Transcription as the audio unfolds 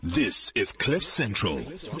This is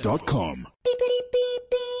CliffCentral.com.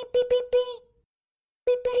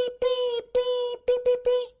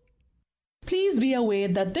 Please be aware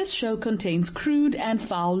that this show contains crude and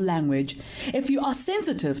foul language. If you are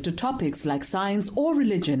sensitive to topics like science or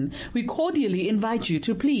religion, we cordially invite you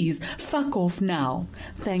to please fuck off now.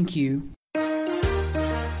 Thank you.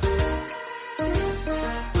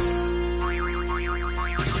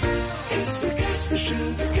 It's the Casper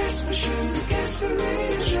Show, the Casper Show, the Casper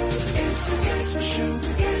Radio Show. It's the Casper Show,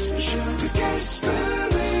 the Casper Show, the Casper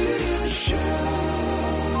Radio Show.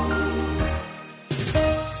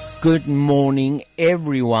 Good morning,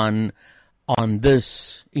 everyone, on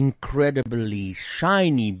this incredibly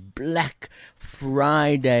shiny Black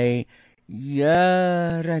Friday.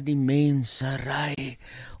 Jare die mense ry,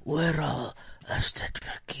 oral is dit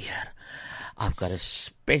verkeer. I've got a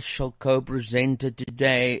special co-presenter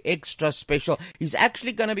today, extra special. He's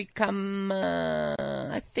actually going to become,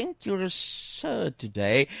 I think you're a sir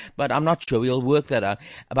today, but I'm not sure. We'll work that out.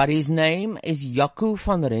 But his name is Jaco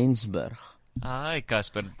van Rensburg. Hi,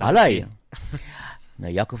 Casper. Hello. Now,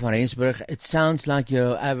 Jaco van Rensburg, it sounds like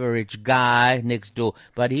your average guy next door,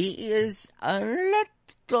 but he is a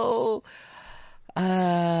little,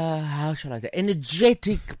 how shall I say,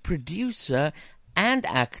 energetic producer and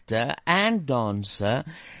actor and dancer.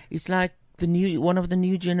 It's like one of the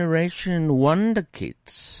new generation wonder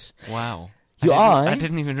kids. Wow. I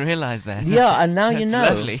didn't even realize that. Yeah, and now you know.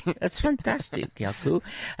 That's lovely. That's fantastic, Jaco.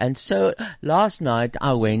 And so last night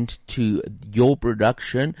I went to your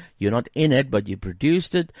production. You're not in it, but you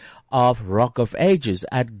produced it, of Rock of Ages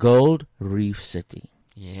at Gold Reef City.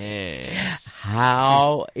 Yes.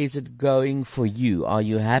 How is it going for you? Are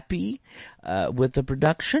you happy with the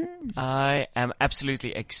production? I am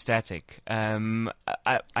absolutely ecstatic.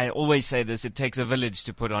 I always say this, it takes a village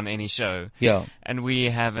to put on any show. Yeah. And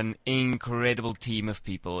we have an incredible team of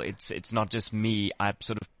people. It's not just me. I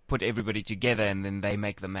sort of put everybody together and then they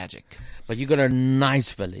make the magic. But you got a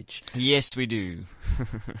nice village. Yes, we do.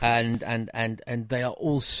 and they are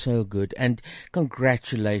all so good. And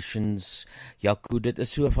congratulations, Jaco. Dit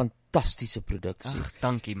is so 'n fantastiese produksie. Ag,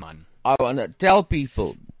 dankie man. I want to tell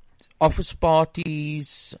people, office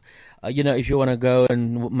parties, if you want to go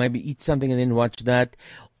and maybe eat something and then watch that,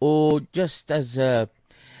 or just as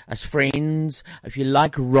friends, if you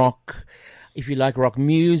like rock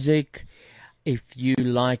music, if you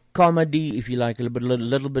like comedy, if you like a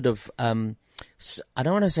little bit of, I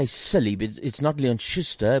don't want to say silly, but it's not Leon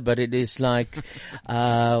Schuster, but it is like,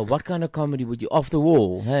 what kind of comedy would you, off the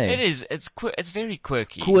wall, hey? It is, it's very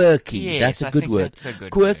quirky. Quirky, yes, that's a good word. That's a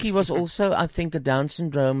good quirky word. Was also, I think, a Down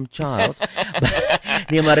syndrome child.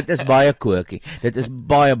 Nee, maar dit is baie quirky. Dit is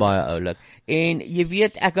baie oulik. En jy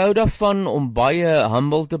weet, ek hou daarvan om baie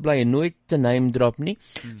humble te bly en nooit te name drop nie.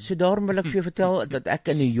 So daarom wil ek vir jou vertel dat ek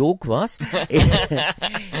in New York was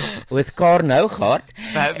with Karl Nougaard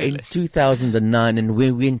in 2009, and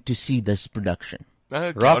we went to see this production.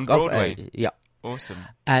 Okay, Rock on Broadway. Yeah. Awesome.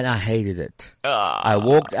 And I hated it. I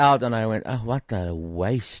walked out and I went, oh, what a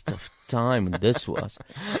waste of time this was.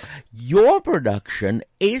 Your production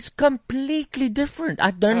is completely different. I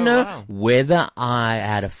don't know whether I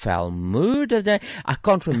had a foul mood that day. I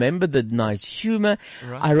can't remember the nice humor.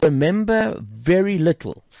 Right. I remember very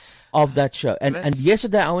little of that show. And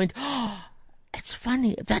yesterday I went, oh, it's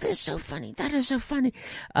funny. That is so funny. That is so funny.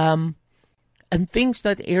 And things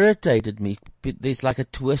that irritated me, there's like a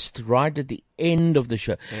twist right at the end of the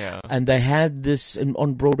show. Yeah. And they had this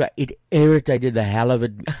on Broadway. It irritated the hell of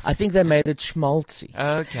it. I think they made it schmaltzy.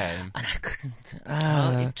 Okay. And I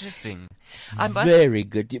couldn't. Interesting. Very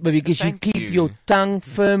good. But because you keep your tongue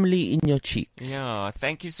firmly in your cheek. Yeah,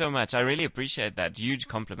 thank you so much. I really appreciate that. Huge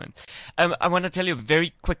compliment. I want to tell you a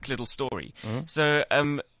very quick little story. Mm-hmm. So,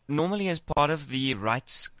 normally as part of the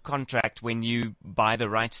rights contract, when you buy the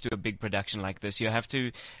rights to a big production like this, you have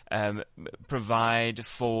to provide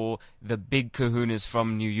for the big kahunas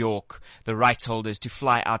from New York, the rights holders, to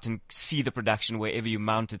fly out and see the production wherever you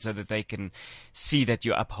mount it so that they can see that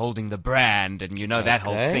you're upholding the brand and that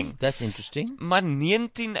whole thing. That's interesting. Maar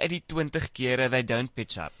 19 uit die 20 kere, they don't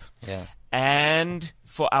pitch up. Yeah. And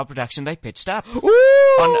for our production, they pitched up. Ooh!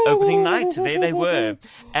 On opening night. There they were.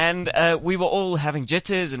 And we were all having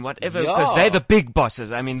jitters and whatever, because they're the big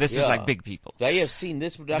bosses. I mean, this is like big people. They have seen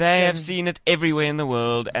this production. They have seen it everywhere in the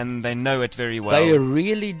world, and they know it very well. They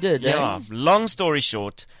really did, Yeah. Long story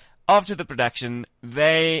short, after the production,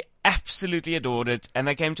 They absolutely adored it, and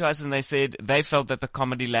they came to us and they said they felt that the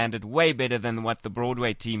comedy landed way better than what the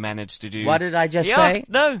Broadway team managed to do. What did I just say?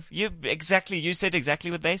 No, you said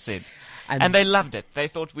exactly what they said. And they loved it. They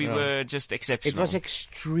thought we were just exceptional. It was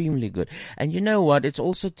extremely good. And you know what? It's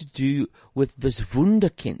also to do with this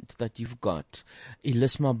wunderkind that you've got,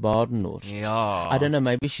 Elisma Badenhorst. Yeah. I don't know,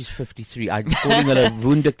 maybe she's 53. I'm calling her a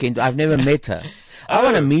wunderkind. I've never met her. I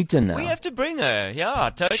want to meet her now. We have to bring her.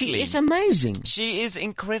 Yeah, totally. She is amazing. She is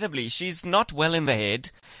incredibly. She's not well in the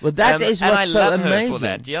head. Well, that is what's so amazing. And I love her for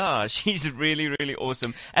that. Yeah, she's really, really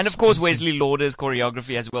awesome. And of course, Wesley Lauder's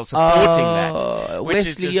choreography as well, supporting that. Which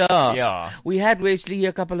Wesley, is just, yeah. We had Wesley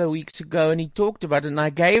a couple of weeks ago, and he talked about it, and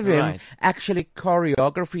I gave him actually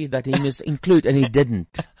choreography that he must include, and he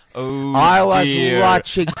didn't. Oh, I was dear.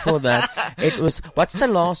 watching for that. It was, what's the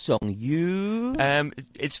last song?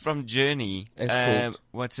 It's from Journey. It's called?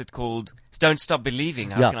 What's it called? Don't Stop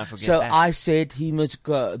Believing. How can I forget so that? I said he must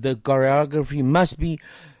go, the choreography must be,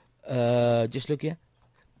 just look here.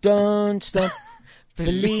 Don't stop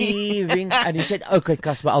believing. And he said, okay,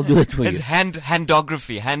 Casper, I'll do it for It's you.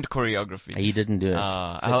 handography, hand choreography. He didn't do it.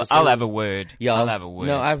 I'll have a word. Yeah, I'll have a word.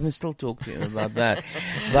 No, I haven't still talked to him about that.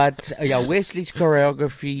 But Wesley's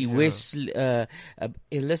choreography, Wesley,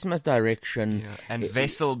 Elisma's direction, and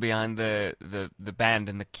Vessel behind the band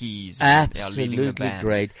and the keys. Absolutely leading the band.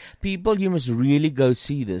 great. People, you must really go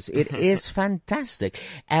see this. It is fantastic.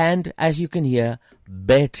 And as you can hear,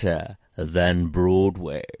 better than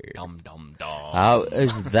Broadway. Dum dum dum. How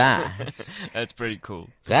is that? That's pretty cool.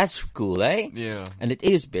 That's cool, eh? Yeah. And it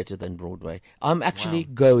is better than Broadway. I'm actually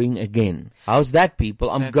going again. How's that,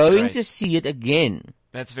 people? I'm That's going great. to see it again.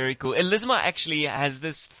 That's very cool. Elisma actually has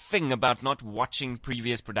this thing about not watching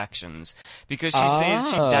previous productions because she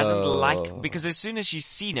says she doesn't like, because as soon as she's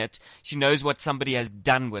seen it, she knows what somebody has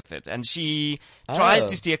done with it. And she tries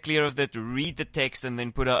to steer clear of that, read the text and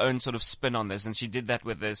then put her own sort of spin on this. And she did that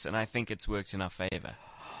with this, and I think it's worked in our favor.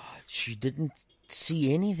 She didn't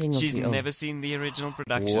see anything. She's never seen the original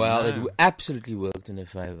production. Well, no. it absolutely worked in her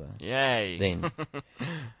favor. Yay. Then.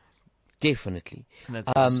 Definitely.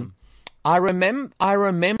 That's awesome. I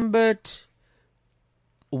remembered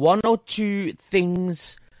one or two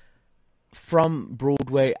things from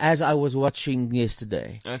Broadway as I was watching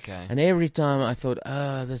yesterday. Okay. And every time I thought,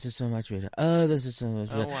 oh, this is so much better. Oh, this is so much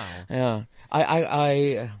better. wow. Yeah.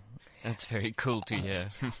 I That's very cool to hear.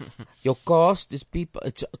 your cast is people.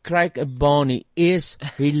 It's Craig Abani is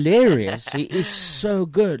hilarious. He is so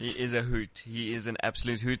good. He is a hoot. He is an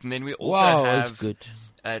absolute hoot. And then we also have it's good.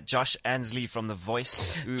 Josh Ansley from The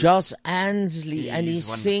Voice. Josh Ansley, and he He's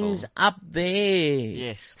sings wonderful. up there.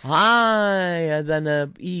 Yes. Higher than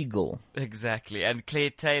an eagle. Exactly. And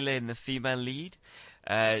Claire Taylor in the female lead.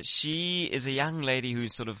 She is a young lady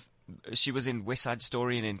who's she was in West Side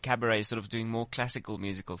Story and in Cabaret, sort of doing more classical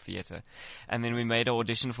musical theater. And then we made an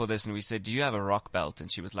audition for this and we said, do you have a rock belt? And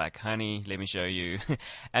she was like, honey, let me show you.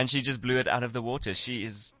 And she just blew it out of the water. She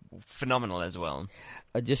is phenomenal as well.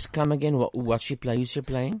 Just come again. What she play? Who's she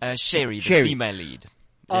playing? Sherry, the female lead.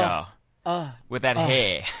 Yeah. With that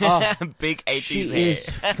hair. Big 80s she hair. is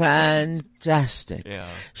fantastic. Yeah.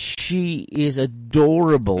 She is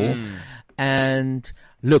adorable. And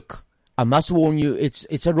look, I must warn you, it's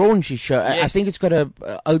a raunchy show. I Yes. think it's got a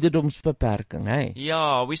ouderdomsbeperking, hey?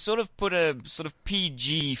 Yeah, we sort of put a sort of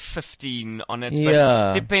PG-15 on it, Yeah.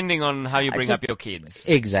 but depending on how you bring It's up your kids.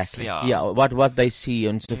 Exactly. Yeah. What they see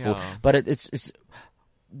and so forth. Yeah. But it's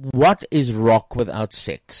what is rock without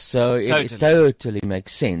sex? So it totally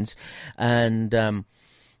makes sense. And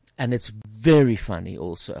it's very funny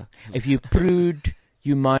also. If you prude,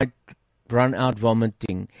 you might run out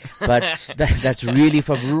vomiting, but that's really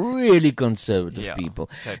for really conservative people.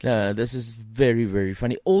 Totally. This is very, very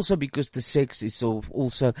funny. Also because the sex is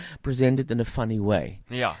also presented in a funny way.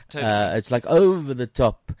 Yeah, totally. It's like over the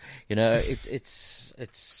top, it's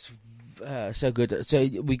so good. So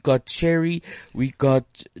we got Sherry, we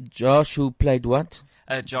got Josh who played what?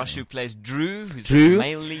 Josh who plays Drew, who's Drew? the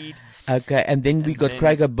male lead. Okay, and then we got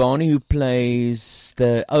Craig Abani who plays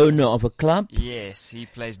the owner of a club. Yes, he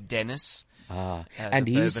plays Dennis. And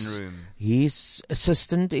the Bourbon Room. his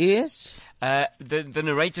assistant is? The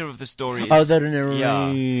narrator of the story is... Oh, the narrator.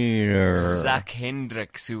 Yeah, Zach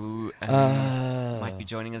Hendricks, who might be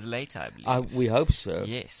joining us later, I believe. We hope so.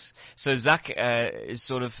 Yes. So Zach is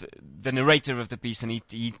sort of the narrator of the piece, and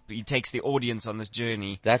he takes the audience on this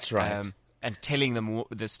journey. That's right. And telling them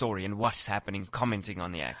the story and what's happening, commenting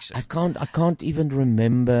on the action. I can't even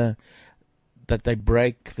remember that they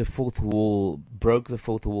broke the fourth wall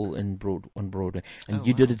on Broadway, and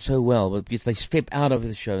you did it so well because they step out of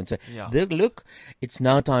the show and say, "Look, it's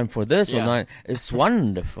now time for this." Or now, it's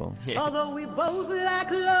wonderful. Yes. Although we both lie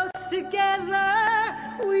close together,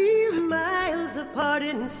 we're miles apart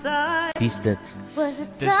inside. He's that.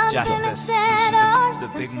 This Justice, she's the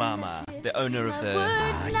big mama, the owner of the...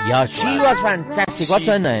 Yeah, she was fantastic. What's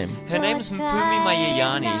her name? Her name's Mpumi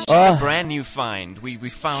Mayeyani. She's a brand new find. We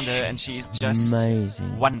found her and she's just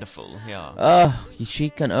amazing. Wonderful, yeah. She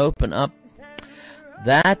can open up.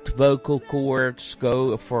 That vocal cords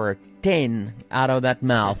go for a 10 out of that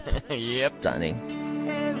mouth. Yep. Stunning.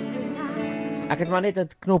 Ek het maar net 'n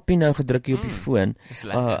knoppie nou gedruk hier op die foon.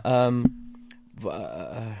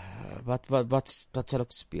 Wat sal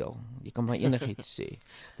ek speel? Jy kan maar enigiets sê.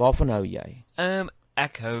 Waarvan hou jy?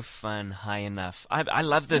 Ek hou van High Enough. I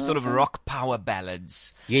love the sort of rock power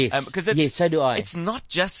ballads. Yes, yes, so do I. It's not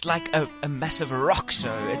just like a massive rock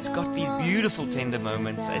show. It's got these beautiful tender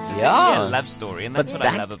moments. It's essentially a love story, and that's what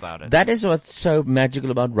I love about it. That is what's so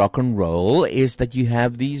magical about rock and roll, is that you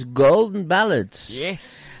have these golden ballads.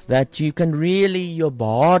 Yes. That you can really, your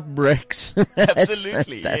heart breaks.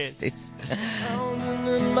 Absolutely, yes.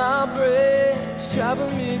 In my brain, it's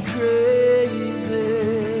driving me crazy.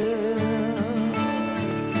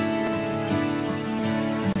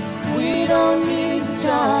 We don't need to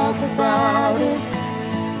talk about it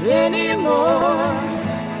anymore.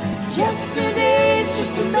 Yesterday's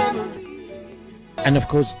just a memory. And of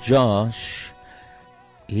course, Josh,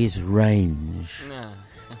 his range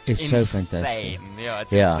is so fantastic. Yeah,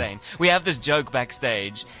 it's insane. We have this joke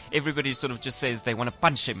backstage. Everybody sort of just says they want to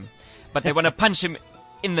punch him, but they want to punch him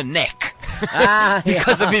in the neck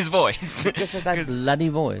because of his voice. Because of that bloody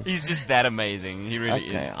voice. He's just that amazing. He really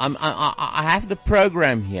is. I have the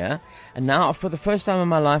program here, and now for the first time in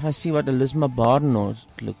my life, I see what Elisma Bardenhorst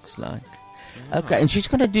looks like. Okay, and she's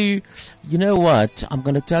going to do, you know what, I'm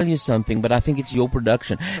going to tell you something, but I think it's your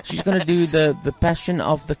production. She's going to do the Passion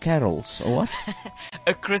of the Carols, or what?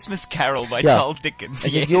 A Christmas Carol by Charles Dickens.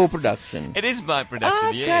 Is it your production? It is my production,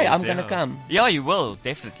 okay, yes. I'm going to come. Yeah, you will,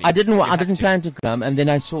 definitely. I didn't plan to come, and then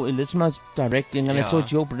I saw Elisma's directing, and I saw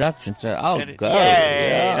it's your production, so I'll go.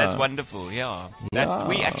 Yay, that's wonderful, yeah.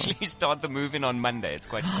 We actually start the move-in on Monday. It's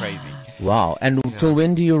quite crazy. Wow, and till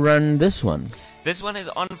when do you run this one? This one is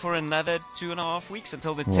on for another 2.5 weeks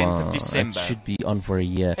until the 10th of December. It should be on for a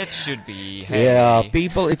year. It should be. Hey. Yeah,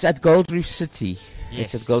 people, it's at Gold Reef City.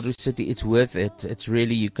 Yes. It's at Gold Reef City. It's worth it. It's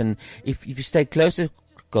really, you can, if you stay close to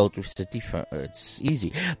Gold Reef City, it's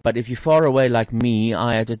easy. But if you're far away like me,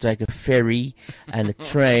 I had to take a ferry and a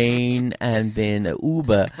train and then an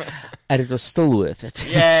Uber, and it was still worth it.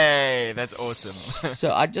 Yay, that's awesome.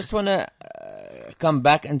 So I just want to come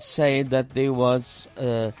back and say that there was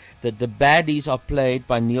that the baddies are played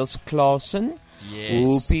by Niels Clausen.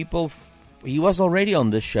 Yes. He was already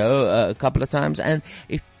on the show a couple of times, and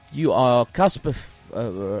if you are Casper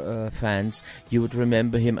fans, you would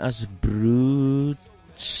remember him as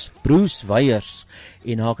Bruce Weyers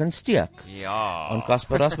in Hakensteek. Yeah. On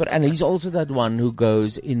Casper Rasper. And he's also that one who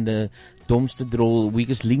goes in the Domste Drol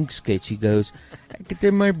Weakest Link sketch. He goes, ek het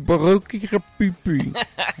in my broekie gepiepie.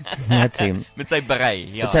 That's him. Met sy brei.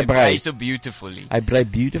 Ja, Met sy brei. So beautifully. I brei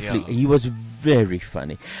beautifully. Yeah. He was very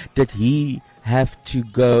funny. Did he have to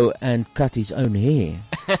go and cut his own hair?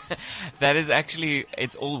 That is actually,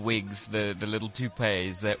 it's all wigs, the little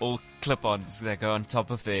toupees. They're all clip-ons that go on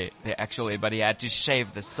top of their actual hair, but he had to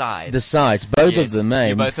shave the sides. The sides, both of them,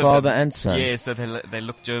 eh? Both father of them. and son. Yeah, so they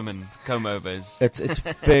look German, comb-overs. It's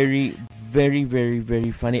very, very, very,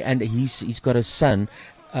 very funny. And he's got a son.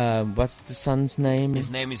 What's the son's name?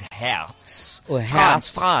 His name is Herz. Oh, Herz.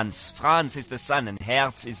 Franz is the son, and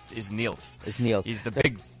Herz is Niels. Is Niels. He's the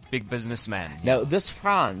big businessman. Now, this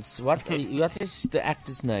Franz, what is the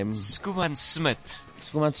actor's name? Skuman Smith.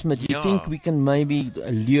 Skuman Smith. You think we can maybe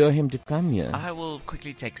lure him to come here? I will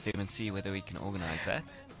quickly text him and see whether we can organize that.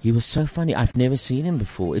 He was so funny. I've never seen him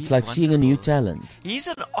before. It's He's like wonderful. seeing a new talent. He's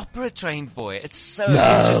an opera-trained boy. It's so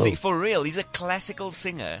interesting. For real. He's a classical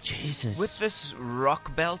singer. Jesus. With this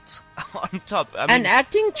rock belt on top. I mean, and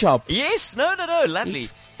acting chops. Yes. No. Lovely.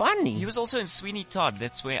 He's funny. He was also in Sweeney Todd.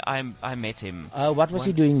 That's where I met him. What was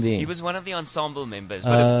he doing there? He was one of the ensemble members,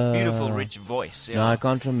 but a beautiful, rich voice. Yeah. No, I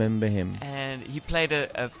can't remember him. And he played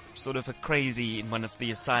a sort of a crazy in one of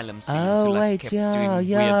the asylum scenes. Oh, who, wait, kept doing weird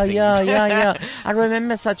things. yeah. I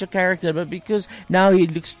remember such a character, but because now he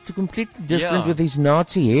looks completely different with his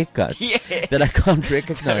Nazi haircut that I can't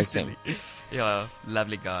recognize him. Yeah,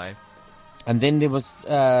 lovely guy. And then there was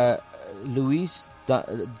Louise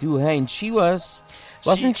Duhane. She was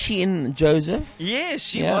Wasn't she in Joseph? Yes,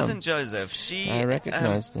 she wasn't Joseph. I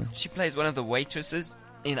recognized her. She plays one of the waitresses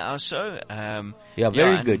in our show.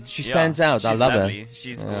 Very good. She stands out. I love lovely. her.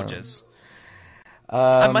 She's gorgeous.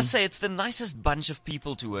 I must say, it's the nicest bunch of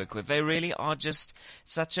people to work with. They really are just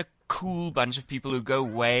such a cool bunch of people who go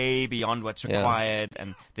way beyond what's required,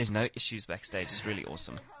 and there's no issues backstage. It's really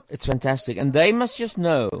awesome. It's fantastic. And they must just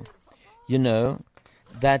know,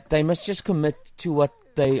 that they must just commit to what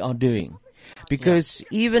they are doing. Because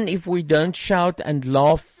even if we don't shout and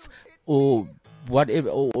laugh or whatever,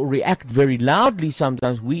 or react very loudly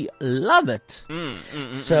sometimes, we love it.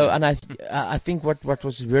 So, and I think what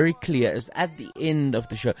was very clear is at the end of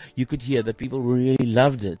the show, you could hear that people really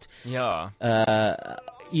loved it. Yeah.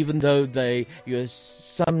 Even though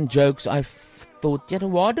some jokes I thought,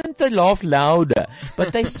 why don't they laugh louder?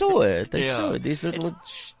 But they saw it. They saw it. These little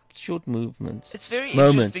short movements. It's very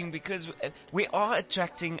interesting because we are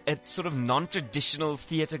attracting a sort of non-traditional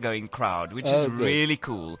theatre-going crowd, which is really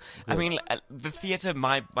cool. Good. I mean, the theatre,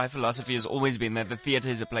 my philosophy has always been that the theatre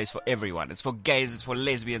is a place for everyone. It's for gays, it's for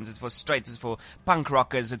lesbians, it's for straights, it's for punk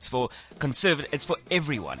rockers, it's for conservative, it's for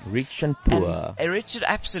everyone. Rich and poor.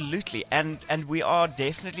 Absolutely. And we are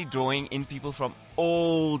definitely drawing in people from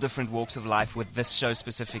all different walks of life with this show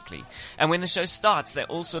specifically. And when the show starts, they're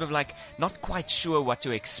all sort of like not quite sure what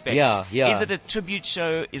to expect. Yeah. Is it a tribute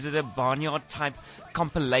show? Is it a barnyard type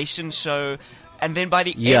compilation show? And then by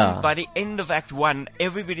the end of Act 1,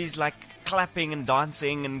 everybody's like clapping and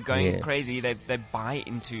dancing and going crazy. They buy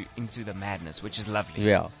into the madness, which is lovely.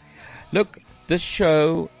 Yeah. Look, this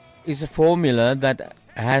show is a formula that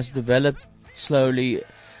has developed slowly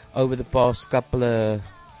over the past couple of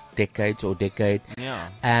decade. Yeah.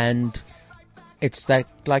 And it's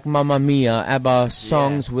like Mamma Mia, ABBA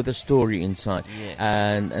songs with a story inside. Yes.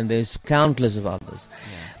 And there's countless of others.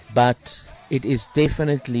 Yeah. But it is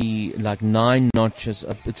definitely like 9 notches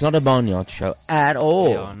up. It's not a barnyard show at all.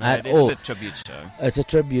 Yeah, no, it isn't a tribute show. It's a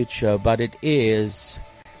tribute show, but it is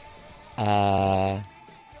a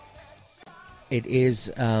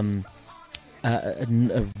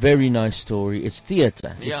very nice story. It's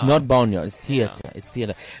theatre. Yeah. It's not barnyard. It's theatre. Yeah. It's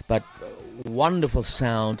theatre. But wonderful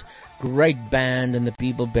sound, great band, and the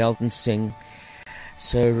people belt and sing.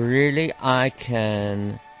 So really, I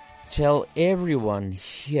can tell everyone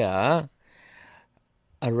here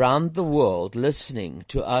around the world listening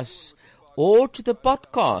to us or to the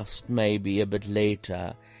podcast maybe a bit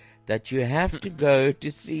later that you have to go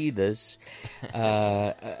to see this.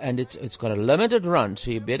 And it's got a limited run,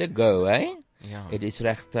 so you better go, eh? Yeah. It is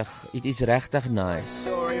rechtig nice.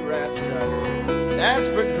 Story wraps up. As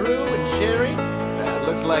for Drew and Sherry, it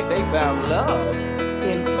looks like they found love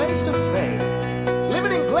in place of fame.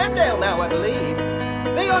 Living in Glendale now, I believe.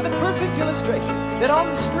 They are the perfect illustration that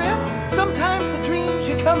on the strip, sometimes the dreams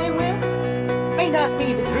you come in with may not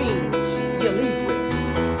be the dreams you leave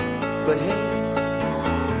with. But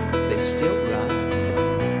hey, they still ride.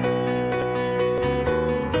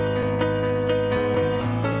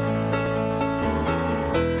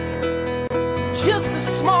 Just a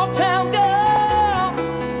small town girl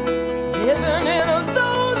living in a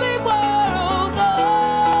lonely world.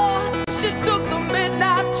 Oh, she took the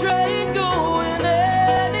midnight train going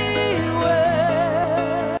anywhere.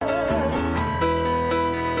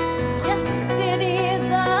 Just a city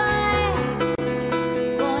boy,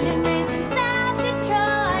 born and raised in South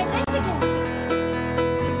Detroit, Michigan.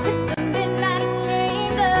 Took the midnight train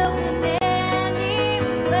going anywhere.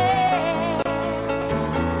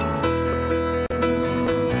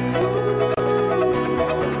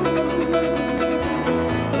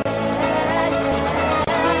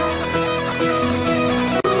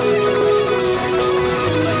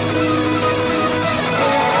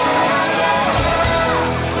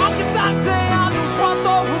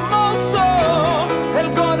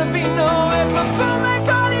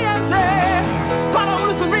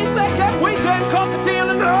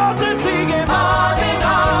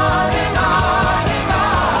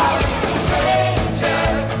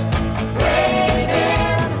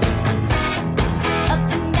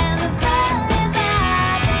 Up and down the boulevard.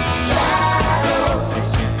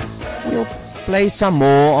 We'll play some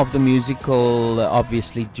more of the musical,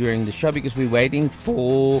 obviously, during the show because we're waiting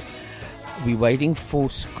for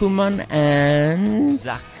Skuman and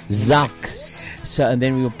Zak. So, and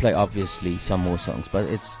then we will play, obviously, some more songs, but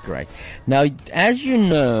it's great. Now, as you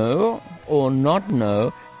know, or not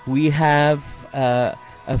know, we have a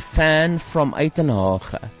fan from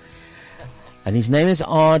Uitenhage. And his name is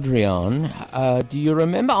Adrian. Do you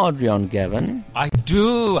remember Adrian, Gavin? I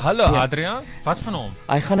do. Hallo Adrian. Wat van hom?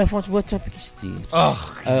 Hy gaan vir ons WhatsApp stuur.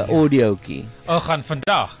 Ag, Audiootjie. gaan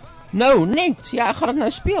vandag. Nou, net. Ja, ek gaan dit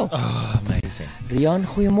nou speel. Oh, amazing. gesê. Rian,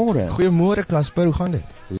 goeiemôre. Goeiemôre Casper, hoe gaan dit?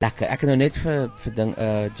 Lekker. Ek het nou net vir ding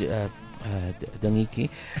dingetjie.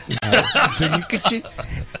 Dingetjie.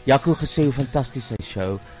 Jaco gesê hoe fantasties sy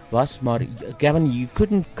show was, maar Gavin, you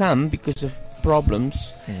couldn't come because of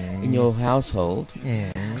problems in your household.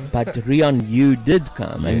 But Rian, you did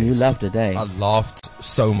come and you loved it, eh? I laughed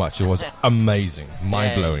so much. It was amazing.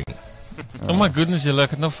 Mind-blowing. Oh my goodness, jy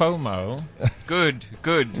look at no FOMO.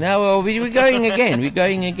 Good. No, well, we're going again. We're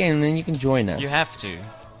going again, and then you can join us. You have to.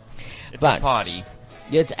 It's But- a party.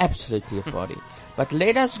 Yeah, it's absolutely a party. But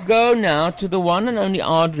let us go now to the one and only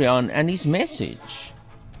Adrian and his message.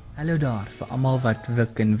 Hallo daar vir almal wat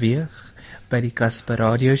wik en weeg by die Casper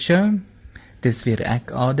Radio Show. Dis weer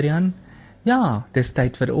ek, Adrian. Ja, dis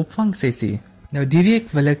tyd vir 'n opvangsessie. Nou die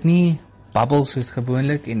week wil ek nie babbel soos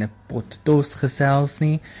gewoonlik en 'n pot tos gesels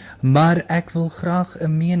nie, maar ek wil graag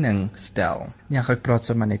 'n mening stel. Ja, ek praat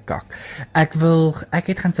sommer net kak. Ek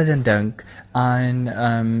het gaan sit en dink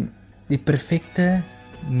aan die perfekte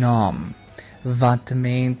naam wat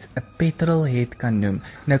mens 'n petrolhead kan noem.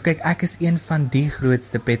 Nou kyk, ek is een van die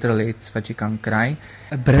grootste petrolheads wat jy kan kry.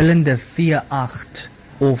 'n Brillende V8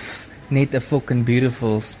 of net 'n fucking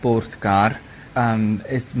beautiful sportkar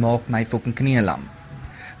is maak my fucking knieë lam.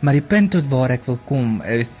 Maar die punt tot waar ek wil kom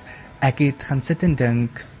is, ek het gaan sit en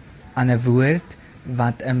dink aan 'n woord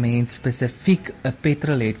wat 'n mens spesifiek 'n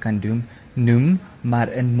petrolhead kan noem, maar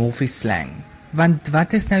in moffie slang. Want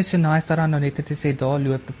wat is nou so nice daaraan nou net te sê daar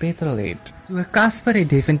loop 'n petrolhead. So Casper het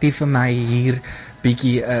definitief vir my hier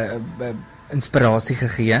bietjie inspirasie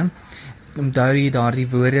gegee. Onthou jy daardie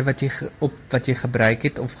woorde wat jy gebruik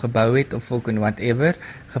het of gebou het of fucking whatever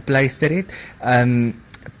gepleister het.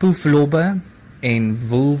 Poeflobbe en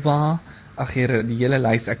vulva. Ag hier die hele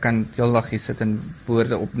lys, ek kan heeldag hier sit en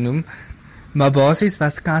woorde opnoem. Maar basies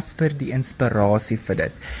was Casper die inspirasie vir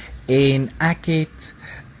dit. En ek het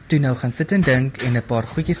toe nou gaan sit en dink en 'n paar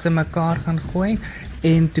goedjies in mekaar gaan gooi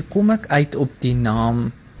en toe kom ek uit op die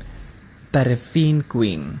naam Paraffin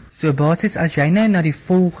Queen. So basies as jy nou na die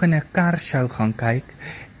volgende karshow gaan kyk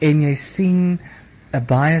en jy sien 'n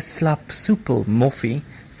baie slap soepel moffie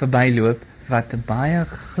verbyloop wat baie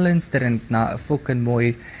glinsterend na 'n fucking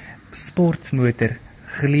mooi sportmotor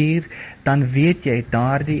gluur, dan weet jy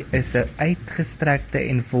daardie is 'n uitgestrekte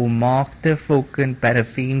en volmaakte fucking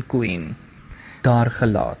Paraffin Queen daar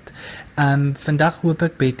gelaat. Vandag hoop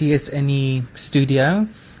ek Betty is in die studio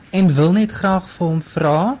en wil net graag vir hom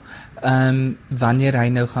vra wanneer hy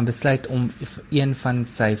nou gaan besluit om een van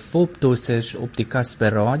sy volpdossers op die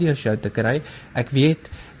Casper Radio Show te kry. Ek weet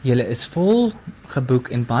julle is vol geboek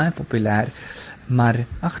en baie populêr, maar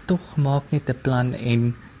ag tog maak net 'n plan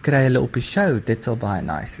en kry hulle op die show. Dit sal baie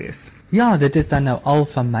nice wees. Ja, dit is dan nou al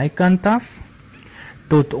van my kant af.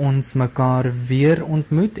 Tot ons mekaar weer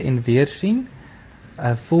ontmoet en weer sien.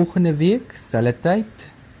 Volgende week, selfde tyd,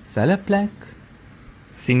 selfde plek.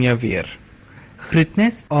 Sien jou weer.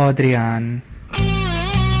 Groetnis, Adrian.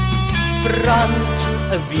 Brand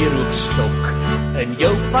 'n wierooksstok in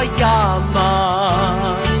jou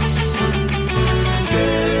pyjamas.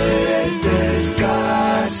 Dit is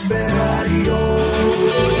Casper Radio.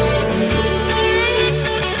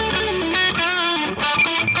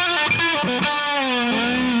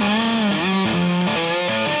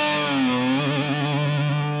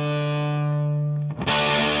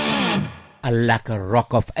 A lekker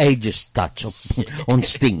Rock of Ages touch op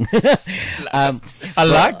ons sting. I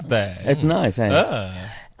like that. It's nice, eh?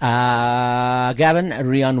 Gavin,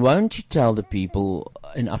 Rian, won't you tell the people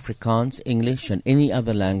in Afrikaans, English and any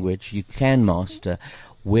other language you can master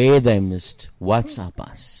where they must WhatsApp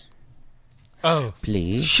us? Oh,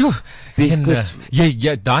 please. Sure. Because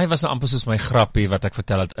ja, daai was nou amper soos my grappie wat ek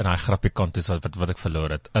vertel het in daai grappie contest wat ek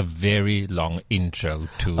verloor het. A very long intro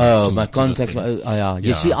to my context. Yeah.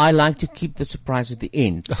 You see, I like to keep the surprise at the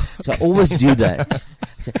end. So I always do that.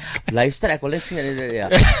 So, luister, ek wil net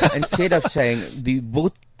instead of saying die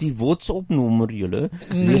WhatsApp-nommer julle.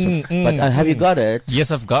 But have you got it?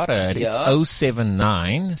 Yes, I've got it. It's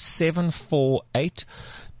 079 748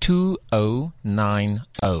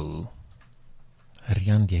 2090.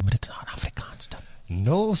 Rian, jy moet dit in Afrikaans doen.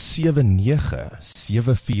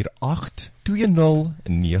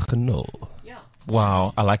 079-748-2090.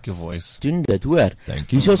 Wow, I like your voice. Doen dit, hoor.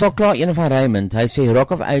 Hier is al klaar een van Raymond. Hy sê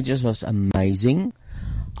Rock of Ages was amazing.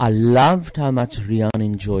 I loved how much Rian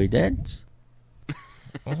enjoyed it.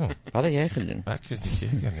 Wat het jy gedoen? Ek is nie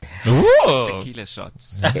seker nie. Tequila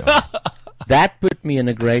shots. That put me in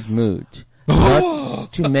a great mood.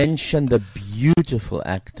 Not to mention the beautiful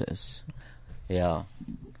actors. Ja.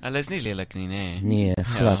 Hulle is nie lelik nie, Nee,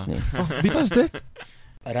 glad nie. Wie was dit?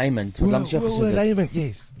 Raymond, hoe lank jy gesit het? Raymond,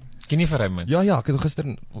 yes. Ken jy vir Raymond? Ja, ek het gister,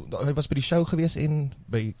 hy was by die show gewees en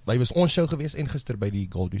hy was ons show gewees en gister by die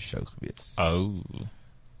Goldie show gewees. Oh.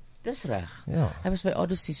 Dis reg. Ja. Hy was by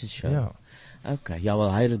Odyssey se show. Ja. Okay, ja,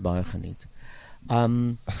 wel hy het dit baie geniet.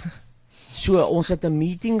 So ons het 'n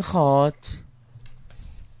meeting gehad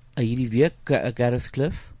hierdie week, Gareth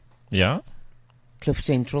Cliff. Ja?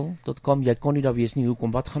 cliffcentral.com. Jy kon nie daar wees nie.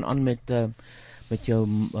 Hoekom? Wat gaan aan met jou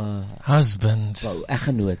Husband.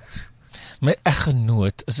 Eggenoot? My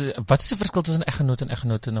eggenoot, wat is die verskil tussen eggenoot en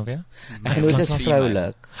eggenote nou weer? Eggenoot is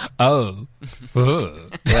vroulik. Oh.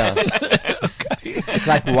 Ja. It's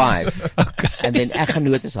like wife. Okay. And then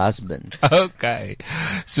eggenoot is husband. Okay.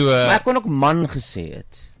 So maar ek kon ook man gesê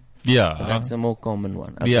het. Ja. But that's a more common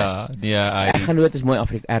one. Okay. Ja, eggenoot is mooi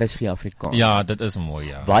RSG Afrikaans. Ja, dit is mooi,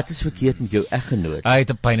 ja. Wat is verkeerd met jou eggenoot? Hy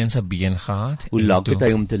het 'n pyn in sy been gehad. Hoe lank het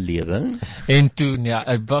hy om te lewe? En toe,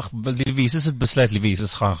 wag, Louise het besluit, Louise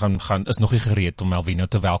is gaan is nog nie gereed om Melvino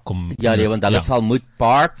te welkom. Ja, nee, want hulle sal moet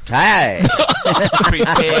party.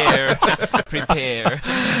 Prepare.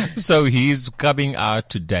 So he's coming out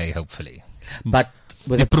today, hopefully. But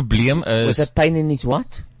the problem is... Was it pain in his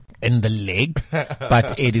what? In the leg,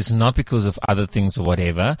 but it is not because of other things or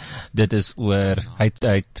whatever. Dit is oor, hy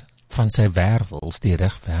het van sy wervels, die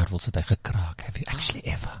rugwervels het hy gekraak. Have you actually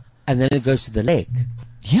ever? And then it goes to the leg?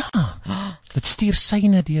 Ja. Dit stuur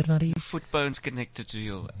syne deur na die... Foot bone's connected to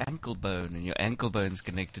your ankle bone, and your ankle bone's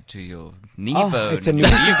connected to your knee bone, it's a and your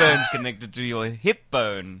knee bone's connected to your hip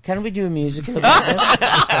bone. Can we do a musical about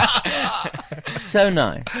that? So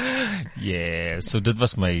nice. Yeah, so dit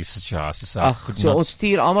was my situasie. So ons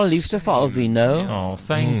stuur almal liefde vir Alvino. Oh,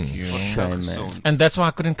 thank you. Shame, man. And that's why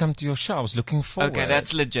I couldn't come to your show. I was looking forward. Okay,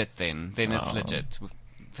 that's legit then. Then it's legit.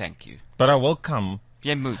 Thank you. But I will come.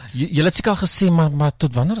 Jy moet. Jy het seker al gesê, maar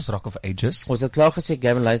tot wanneer is Rock of Ages? Ons het klaar gesê,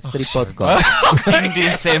 Gavin luister die podcast. 10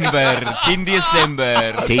 December.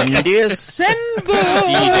 D-Day,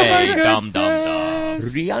 dum.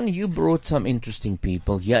 Rian, you brought some interesting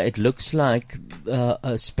people. Yeah, it looks like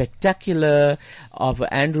a spectacular of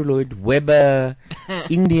Andrew Lloyd Webber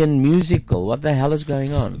Indian musical. What the hell is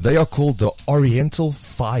going on? They are called the Oriental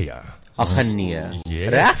Fire. Ach nee.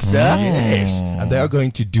 Yes. Yes. And they are going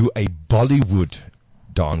to do a Bollywood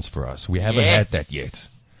dance for us. We haven't had that yet.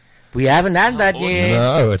 We haven't had that yet.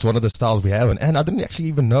 No, it's one of the styles we haven't. And I didn't actually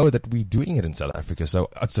even know that we're doing it in South Africa. So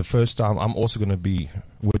it's the first time. I'm also going to be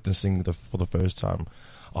witnessing for the first time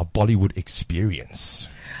our Bollywood experience.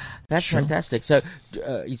 That's fantastic. So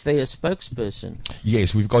is there a spokesperson?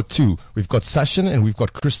 Yes, we've got two. We've got Sashin and we've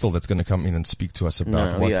got Crystal that's going to come in and speak to us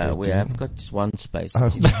about what they're we doing. have got one space. So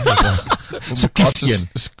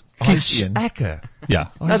Kishian. Acker. Yeah.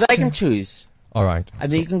 No, they can choose. All right. And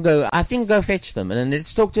then you can go, I think go fetch them and then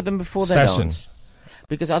let's talk to them before they dance.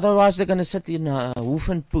 Because otherwise they're going to sit in woof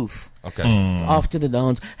and poof. Okay. After the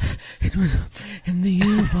dance. It was in the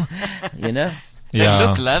uniform. You know? They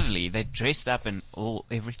look lovely. They're dressed up in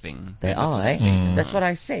everything. They are, eh? That's what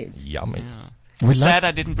I said. Yummy. Yeah. I'm glad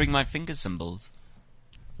I didn't bring my finger symbols.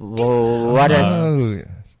 Whoa, what is...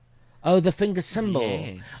 Oh, the finger symbol.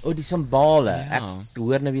 Yes. Die simbole. Ja. Ek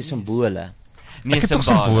hoor nou weer simbole. Nee, ek het ook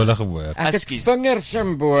simbole gehoor. Ek het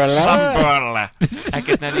vingersimbole. Ek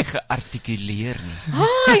het nou nie geartikuleer nie.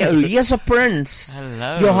 Hi, here's a prince.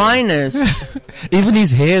 Hello. Your Highness. Even his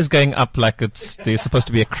hair is going up like there's supposed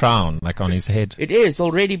to be a crown, like on his head. It is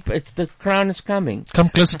already, the crown is coming. Come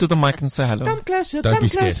closer to the mic and say hello. Come closer, Don't come be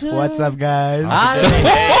scared. closer. What's up, guys?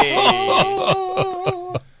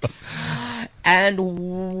 And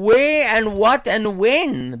where and what and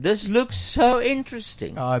when? This looks so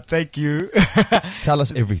interesting. Thank you. Tell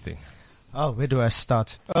us everything. Oh, where do I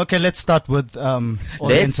start? Okay, let's start with Oriental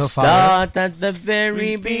Let's Fire. start at the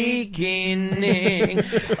very beginning.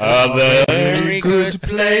 A very good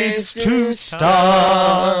place to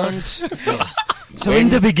start. Yes. So in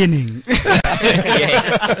the beginning.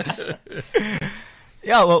 Yes.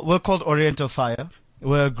 Yeah, well, we're called Oriental Fire.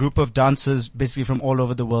 We're a group of dancers basically from all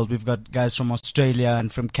over the world. We've got guys from Australia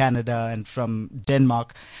and from Canada and from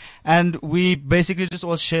Denmark. And we basically just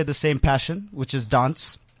all share the same passion, which is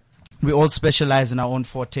dance. We all specialize in our own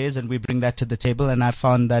fortes and we bring that to the table. And I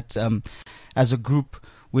found that as a group,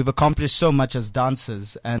 we've accomplished so much as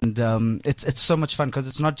dancers. And it's so much fun because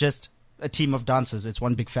it's not just a team of dancers. It's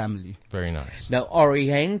one big family. Very nice. Now,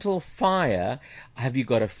 Oriental Fire, have you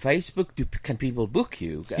got a Facebook? Can people book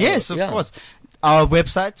you? Yes, of course. Our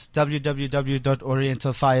website's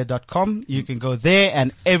www.orientalfire.com. You can go there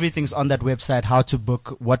and everything's on that website, how to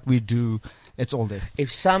book, what we do. It's all there.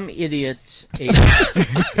 If some idiot is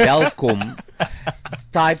welcome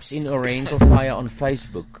types in Oriental Fire on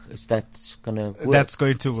Facebook, is that going to work? That's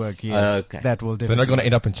going to work, yes. Okay. That will They're definitely not going to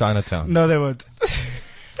end up in Chinatown. No, they won't.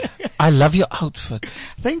 I love your outfit.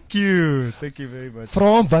 Thank you very much. Vra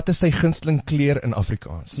hom wat is sy gunsteling kleur in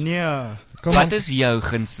Afrikaans? Nee, Wat is jou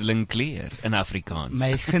gunsteling kleur in Afrikaans?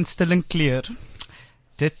 my gunsteling kleur,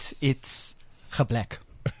 dit is geblek.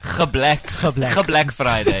 Geblek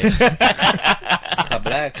Friday.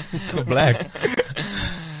 Black.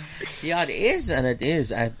 Yeah, it is, and it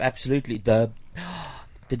is absolutely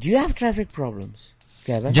Did you have traffic problems,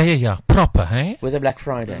 Gavin? Ja. Proper, hey? With a Black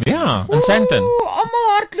Friday? Ja, in Sandton. Almal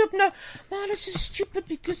hardloop nou. Man, this is stupid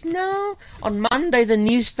because now on Monday the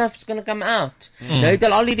new stuff's going to come out. Nou het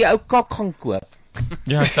hulle al die ou kak gaan koop.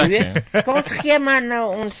 Ja, Jy exactly. weet, kom ons gee maar nou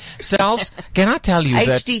ons Selfs, can I tell you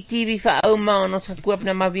that HDTV vir ouma en ons gaan koop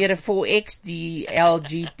nou maar weer 'n 4X die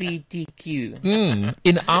LGBTQ.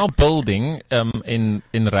 in our building,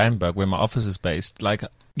 in Randburg, where my office is based, like,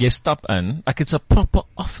 you stop in, like, it's a proper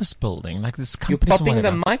office building, like this You're company. popping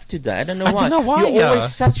the mic today. I don't know why. don't know why, You're yeah.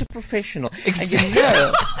 always such a professional. And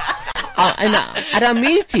you know, at our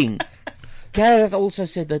meeting, Gareth also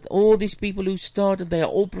said that all these people who started, they are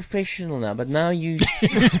all professional now. But now you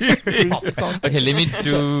Okay, let me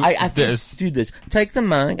do I think this. do this. Take the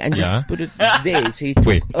mic and just Yeah. put it there. So you took,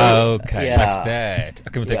 Wait, okay, yeah. like that.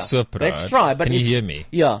 Okay, moet ek Yeah. so praat. Let's try, but Can you if- hear me?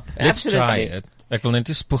 Yeah, Let's try absolutely. it. Ek wil net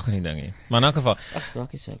nie spoeg in die ding nie. Maar in elk geval, Ag,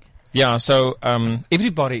 dankie seker. yeah, so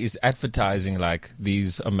everybody is advertising like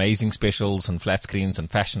these amazing specials and flat screens and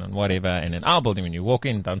fashion and whatever, and in our building when you walk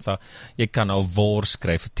in, dan sal jy kan nou wors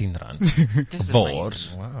skryf vir R10.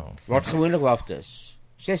 Wors. Wow. Wat gewoonlik wacht is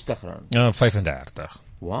R60. Ja, 35.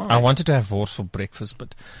 Wow. I wanted to have wors for breakfast,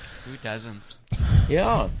 but Who doesn't?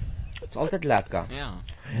 Ja, het is altyd lekker. Ja.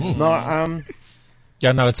 Maar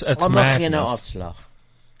yeah, no, it's almal gee nou madness. afslag.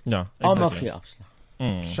 Ja, Almal exactly. gee afslag.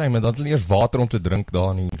 Shame, dan het hulle eers water om te drink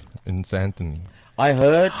daar in Sandton. I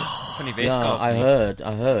heard. Van die Ja, Weskaap. I nie?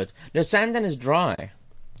 heard. No, Sandton is dry.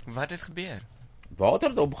 Wat het gebeur? Water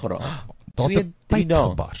het opgeraak. Daar het 'n pyp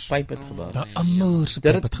gebars. Pyp het gebars. Ja, amoor se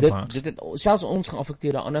Dit pip het gebaar. het selfs ons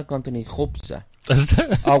geaffekteer aan die ander kant in die Gopse. Is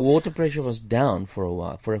dit? Our water pressure was down for a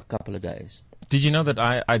while, for a couple of days. Did you know that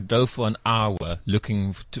I drove for an hour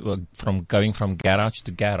looking going from garage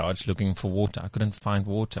to garage looking for water? I couldn't find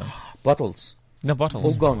water. Bottles. No bottles.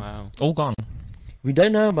 All gone. Wow. All gone. We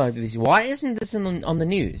don't know about this. Why isn't this on the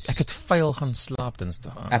news? Ek het vuil gaan slaap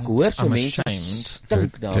dinsdag. Ek hoor so I'm mense ashamed.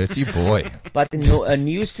 stink daar. Dirty boy. But in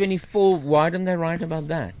News 24, why don't they write about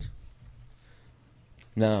that?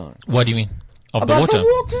 No. What do you mean? Of About the water? the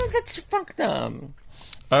water? That's fucked up.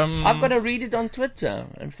 I've got to read it on Twitter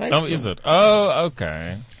and Facebook. Oh, is it? Oh,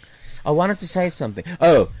 okay. I wanted to say something.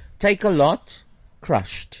 Oh, Take a Lot,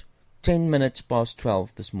 crushed. 10 minutes past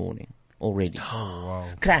 12 this morning already. Oh, wow.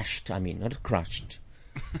 Crashed, I mean, not crushed.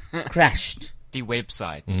 Crashed. Die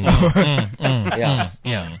website. Yeah.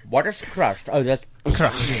 Yeah. What is crushed? Oh, that's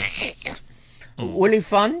crushed.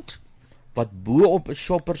 Olifant, wat bo op 'n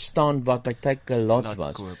shopper staan wat by Take a Lot Lot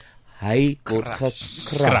was. koop. Hy word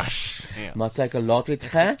gecrash. Ja. Maar Take a Lot het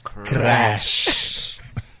gecrash.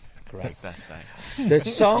 Great, that's it. The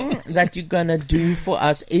song that you're gonna do for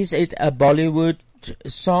us, is it a Bollywood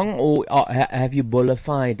song or have you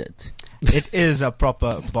Bollyfied it? It is a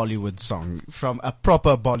proper Bollywood song from a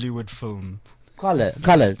proper Bollywood film. Colors.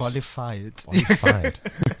 Bollyfied. Fine.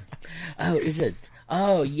 Oh, is it?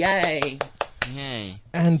 Oh, yay! Yay.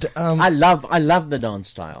 And I love the dance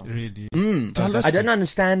style. Really. tell us, I don't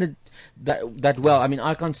understand it that well. I mean,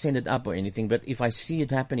 I can't send it up or anything, but if I see it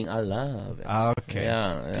happening, I love it. Okay.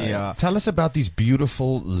 Yeah. tell us about these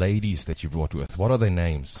beautiful ladies that you brought with. What are their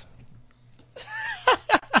names?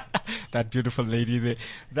 That beautiful lady there.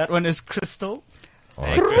 That one is Crystal.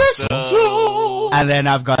 Crystal. And then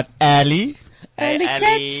I've got Ali Hey,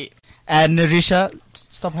 Ali. and Narisha.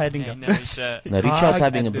 Stop hiding Hey, them. Narisha. Narisha's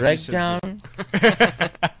having a and breakdown.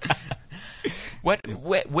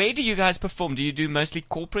 Where do you guys perform? Do you do mostly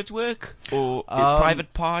corporate work or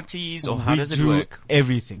private parties, or how We does it do work?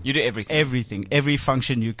 everything. You do everything. Everything. Every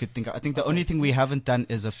function you could think of. I think the only thing we haven't done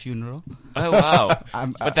is a funeral. Oh wow!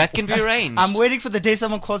 I'm- But that can be arranged. I'm waiting for the day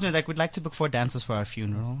someone calls me like, we'd like to book 4 dancers for our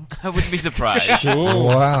funeral. I wouldn't be surprised.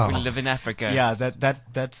 Wow. We live in Africa. Yeah,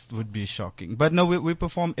 that would be shocking. But no, we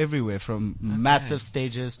perform everywhere from massive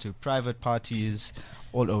stages to private parties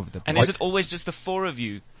all over the place. And is it always just the 4 of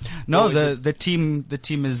you? No, or is the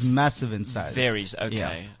team is massive in size. Varies. Okay.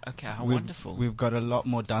 Yeah. Okay. How We've- wonderful. We've got a lot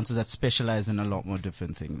more dancers that specialize in a lot more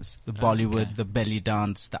different things. The Bollywood, the belly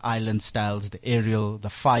dance, the island styles, the aerial, the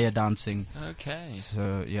fire dancing. Okay.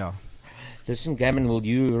 So, yeah. Listen, Gavin, will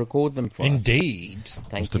you record them for us? Indeed.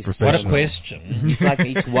 Thank Mr. you. Professional. What a question. He's like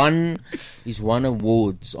he's won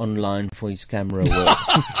awards online for his camera work.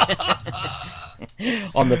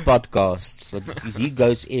 on the podcasts, but he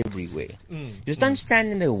goes everywhere. Just don't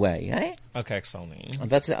stand in their way, eh? Okay, Xoni. And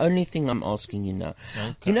that's the only thing I'm asking you now.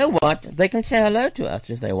 Okay. You know what? They can say hello to us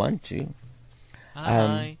if they want to.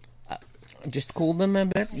 Hi. Just call them a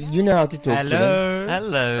bit. You know how to talk to them.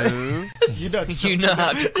 Hello. You don't. You know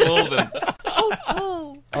how to call them.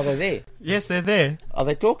 Are they there? Yes, they're there. Are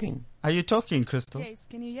they talking? Are you talking, Crystal? Yes,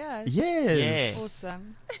 can you hear us? Yes. Yes.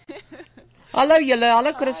 Awesome. Hello, Yella.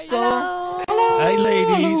 Hello, Crystal. Hello. Hi,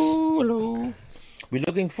 ladies. Hello. We're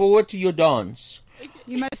looking forward to your dance.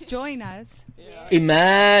 You must join us.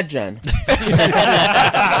 Imagine.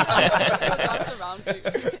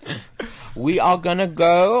 We are gonna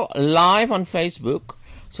go live on Facebook,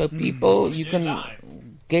 so people, you can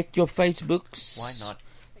get your Facebooks. Why not?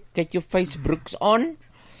 Get your Facebooks on.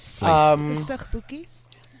 Gesigboekies.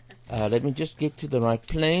 Let me just get to the right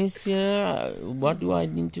place here. What do I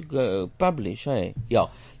need to go? Publish, hey? Yeah,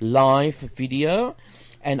 live video.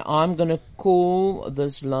 And I'm gonna call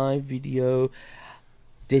this live video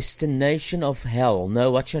Destination of Hell. No,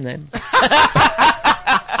 what's your name?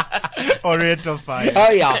 Oriental Fire.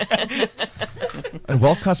 Oh, yeah. And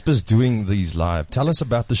while Casper's doing these live, tell us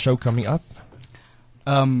about the show coming up.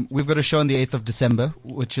 We've got a show on the 8th of December,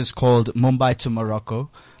 which is called Mumbai to Morocco.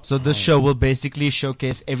 So this show will basically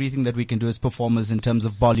showcase everything that we can do as performers in terms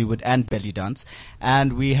of Bollywood and belly dance.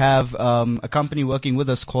 And we have a company working with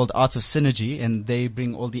us called Art of Synergy, and they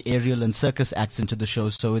bring all the aerial and circus acts into the show.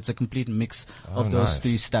 So it's a complete mix of those nice.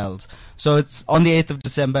 three styles. So it's on the 8th of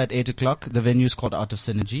December at 8 o'clock. The venue is called Art of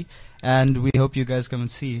Synergy. And we hope you guys come and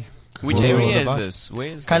see. Which What area is about? this? Where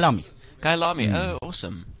is Kailami. this? Kailami. Oh,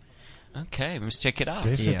 awesome. Okay, we must check it out.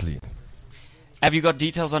 Definitely. Have you got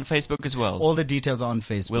details on Facebook as well? All the details are on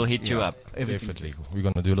Facebook. We'll hit you up. Definitely. We're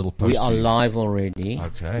going to do a little post. We are for you. live already.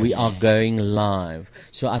 Okay. We are going live.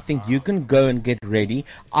 So I think you can go and get ready.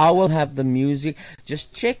 I will have the music.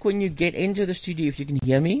 Just check when you get into the studio if you can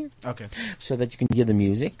hear me. Okay. So that you can hear the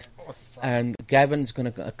music. And Gavin's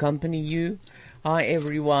going to accompany you. Hi,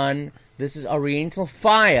 everyone. This is Oriental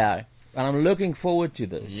Fire. And I'm looking forward to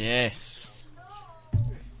this. Yes.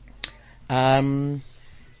 Are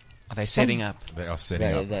Are they setting up? They are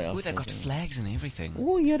setting up. They are Ooh, they got setting. flags and everything.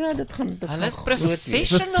 Oh, yeah, dat gaan... That's It's a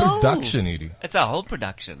professional. production, hierdie. It's a whole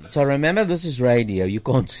production. So remember, this is radio. You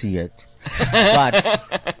can't see it.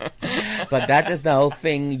 But that is the whole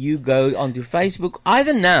thing. You go onto Facebook,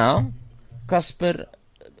 either now, Casper,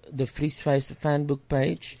 the Vries fan book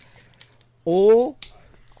page, or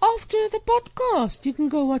after the podcast. You can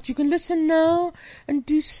go watch. You can listen now and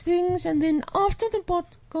do things, and then after the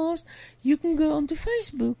podcast, you can go onto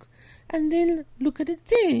Facebook and then look at it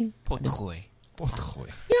there. Potgooi. Potgooi.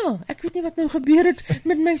 Ja, ek weet nie wat nou gebeur het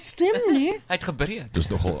met my stem nie. Hy het gebreek. Dus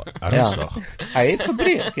nogal ernstig. Hy het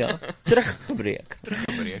gebreek, ja. Teruggebreek.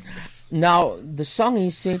 Now, the song he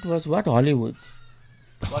said was what? Hollywood.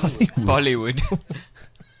 Bollywood.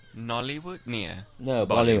 Nollywood? Nee. No,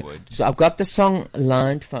 Bollywood. So I've got the song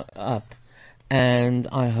lined up,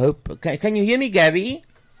 and I hope. Can you hear me, Gabby?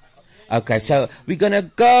 Okay, so we're gonna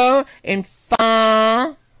go in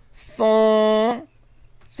 5, 4,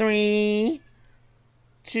 3,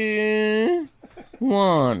 2,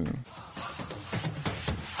 1.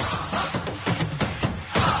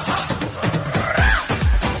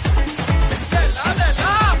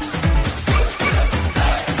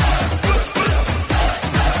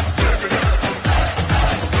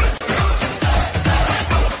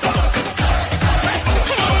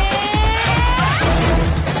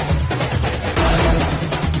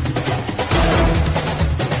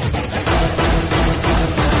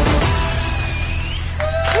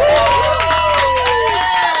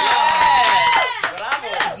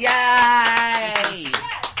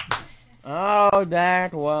 Oh,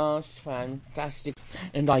 that was fantastic.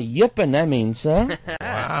 En daai heupe, né, mense?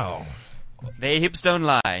 Wow. Their hips don't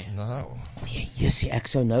lie. No. Jessie, ek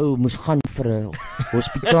sou nou moes gaan vir 'n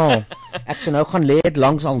hospitaal. Ek sou nou gaan lê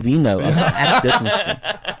langs Alvino as ek dit moes doen.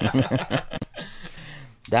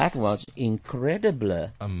 That was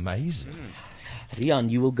incredible. Amazing. Rian,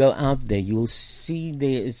 you will go out there. You will see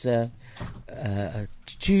there is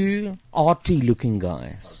two arty-looking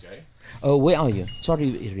guys. Okay. Oh, where are you?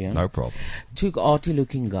 Sorry, Rian. No problem. Two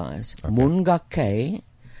arty-looking guys. Okay. Moonga K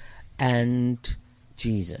and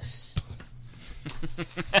Jesus.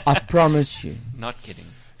 I promise you. Not kidding.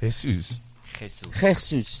 Jesus.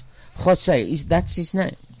 Jesus. Jose, that's his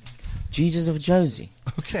name. Jesus of Jozi.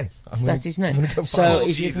 Okay. That's his name. So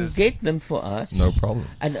if you can get them for us. No problem.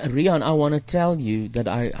 And Rian, I want to tell you that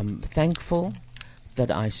I am thankful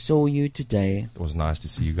that I saw you today. It was nice to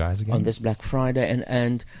see you guys again. On this Black Friday.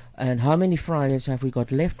 And how many Fridays have we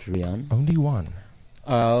got left, Rian? Only one.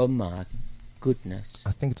 Oh my goodness.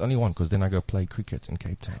 I think it's only one, because then I go play cricket in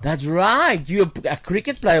Cape Town. That's right. You're a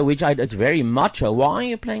cricket player, which it's very macho. Why are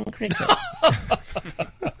you playing cricket?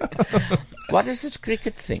 What is this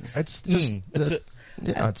cricket thing? It's just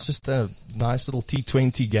it's just a nice little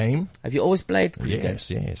T20 game. Have you always played cricket?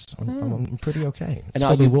 Yes. I'm pretty okay. And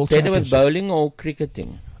are you better with bowling or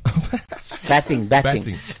cricketing? Batting.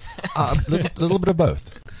 A little bit of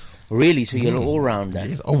both. Really? So you're an all-rounder?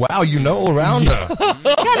 Yes. Oh, wow, you know all-rounder.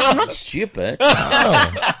 Yeah, I'm not stupid.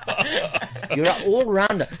 Oh. You're an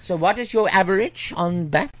all-rounder. So what is your average on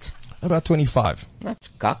bat? About 25. That's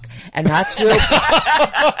cock. And what's your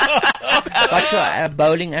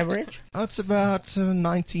bowling average? Oh, it's about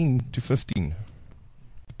 19 to 15.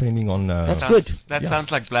 Depending on... That's good. That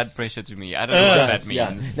sounds like blood pressure to me. I don't know what that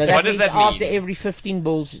means. No, what does that mean? After every 15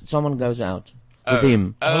 balls, someone goes out. With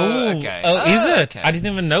him. Okay. Is it? Okay. I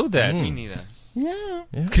didn't even know that. Me neither. Ja.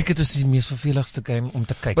 Cricket is die mees verveligste game om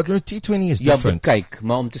te kyk. But T20 is Ja, different. kyk,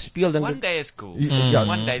 maar om te speel dan... One day is cool. Ja.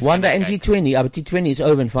 One day and T20, but T20 is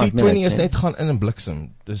over in 5 minutes. T20 is net gaan in 'n bliksem.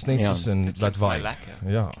 Dis net soos in dat vibe.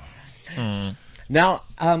 Ja. Now,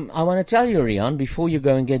 I want to tell you, Rian, before you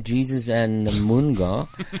go and get Jesus and Moonga,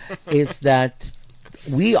 is that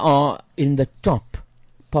we are in the top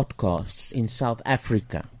podcasts in South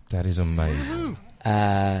Africa. That is amazing.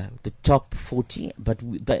 The top 40, but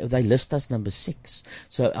they list us number 6.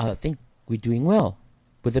 So I think we're doing well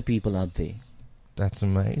with the people out there. That's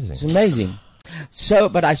amazing. It's amazing. So,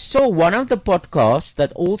 but I saw one of the podcasts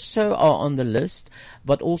that also are on the list,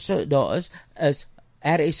 but also there is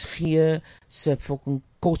RSG se fucking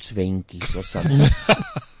kotswenkies or something.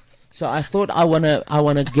 So I thought I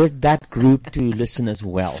wanna get that group to listen as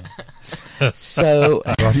well. So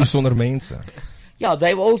Radio Sonder Mense. Yeah,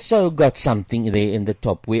 they've also got something there in the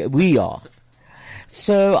top where we are.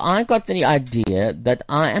 So I got the idea that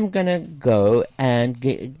I am gonna go and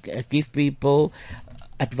give people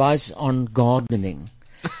advice on gardening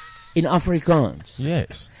in Afrikaans.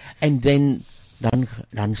 Yes. And then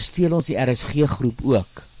dan steel ons die RSG groep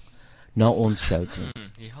ook na ons show toe.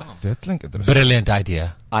 Dit klink interessant. Brilliant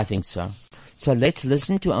idea. I think so. So let's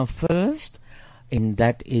listen to our first, and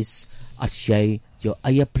that is as jy jou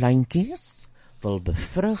eie plantjies wil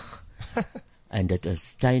bevrug en dit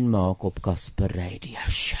is tuinmaak op Casper Radio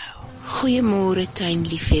Show. Goeiemôre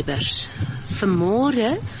tuinliefhebbers.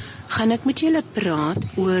 Vanmôre gaan ek met julle praat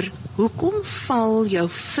oor hoekom val jou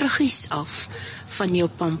vruggies af van jou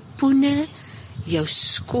pampoene, jou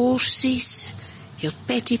skorsies, jou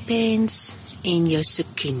pattypans en jou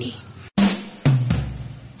zucchini.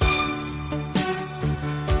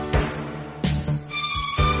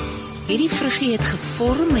 Hierdie vruggie het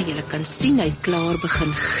gevorm en julle kan sien hy klaar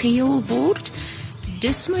begin geel word.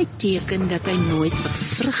 Dis my teken dat hy nooit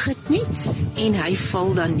bevrug het nie en hy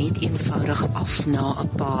val dan net eenvoudig af na 'n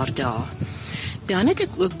paar dae. Dan het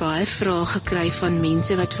ek ook baie vrae gekry van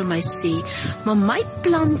mense wat vir my sê, maar my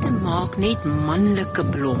plante maak net manlike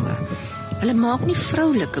blomme. Hulle maak nie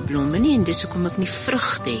vroulike blomme nie en dis hoekom ek nie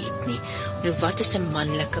vrugte het nie. Nou wat is 'n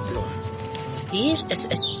manlike blom? Hier is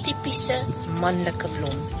 'n tipiese manlike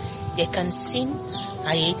blom. Jy kan sien,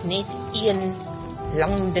 hy het net een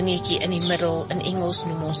lang dingetjie in die middel. In Engels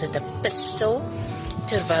noem ons dit 'n pistil,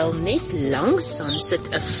 terwyl net langs aan sit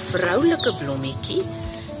 'n vroulike blommetjie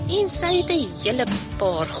en sy het 'n hele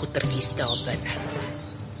paar goetertjies daar binne.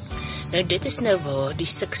 Nou dit is nou waar die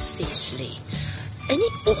sukses lê. In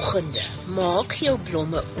die oggende maak jou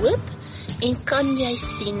blomme oop en kan jy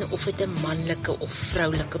sien of dit 'n manlike of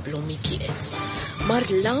vroulike blommetjie is. Maar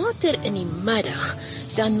later in die middag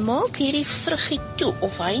dan maak hierdie vruggie toe,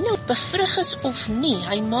 of hy nou bevrug is of nie,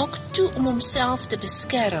 hy maak toe om homself te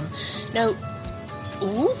beskerm. Nou,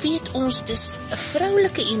 hoe weet ons dis 'n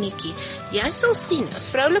vroulike enetjie? Jy sal sien, 'n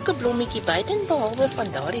vroulike blommetjie buiten behalwe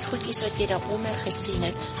van daardie goedjies wat jy daaronder gesien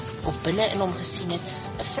het, of binne in hom gesien het,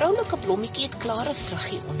 'n vroulike blommetjie het klare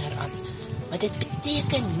vruggie onderaan. Maar dit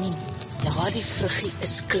beteken nie daardie vruggie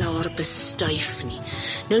is klaar bestuif nie.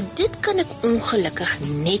 Nou dit kan ek ongelukkig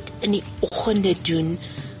net in die oggende doen,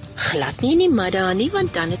 glad nie in die middag nie,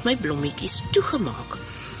 want dan het my blommetjies toegemaak.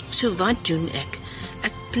 So wat doen ek?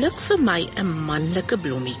 Ek pluk vir my 'n manlike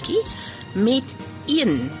blommetjie met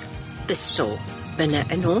 1 pistil binne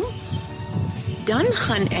in hom. Dan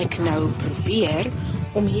gaan ek nou probeer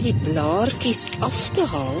om hierdie blaartjies af te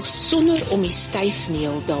haal sonder om die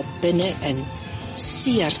styfmeel daar binne in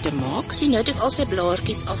seer te maak. Sien, nou het ek al sy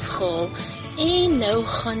blaartjies afgehaal en nou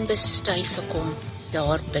gaan bestuif ek hom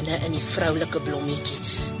daar binne in die vroulike blommetjie.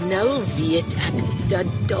 Nou weet ek dat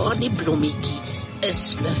daardie blommetjie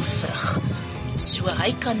is bevrug. So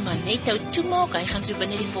hy kan maar net nou toemaak, hy gaan so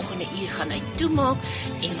binne die volgende uur gaan hy toemaak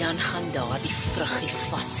en dan gaan daardie vruggie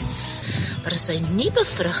vat. Maar as hy nie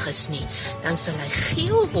bevrug is nie, dan sal hy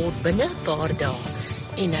geel word binne 'n paar dae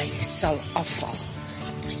en hy sal afval.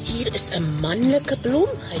 Hier is 'n manlike blom,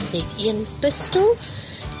 hy het net een pistel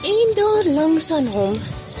en daar langs aan hom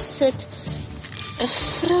sit 'n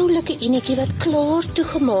vroulike enetjie wat klaar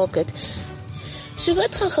toegemaak het. So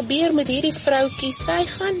wat gaan gebeur met hierdie vroutjie? Sy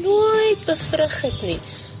gaan nooit bevrug het nie.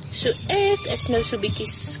 So ek is nou so bietjie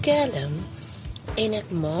skelm en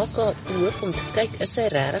ek maak haar oop om te kyk, is sy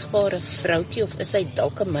regtig waar 'n vroutjie of is sy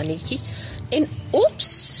dalk 'n mannetjie? En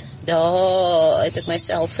oeps, daar het ek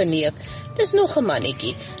myself verneek. Dis nog 'n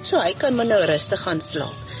mannetjie, so hy kan maar nou rustig gaan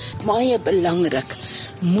slaap. Baie belangrik,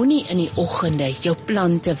 moenie in die oggende jou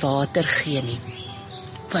plante water gee nie.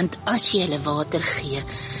 Want as jy hulle water gee,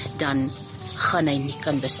 dan gaan hy nie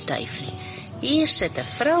kan bestuif nie. Hier sit 'n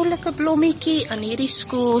vroulike blommetjie aan hierdie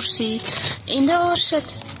skorsie en daar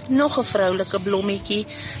sit nog 'n vroulike blommetjie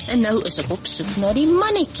en nou is ek op soek na die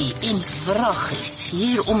mannetjie en wraggies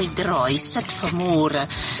hier om die draai sit vanmôre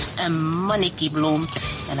 'n mannetjieblom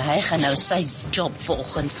en hy gaan nou sy job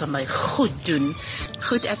vanoggend vir my goed doen.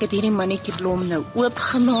 Goed, ek het hierdie mannetjieblom nou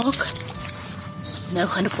oopgemaak. Nou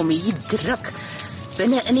gaan ek hom hier druk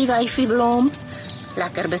binne in die wyfieblom.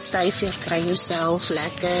 Lekker bestuif, jy kry jouself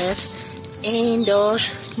lekker. En daar's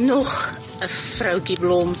nog 'n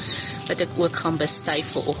vroutjieblom wat ek ook gaan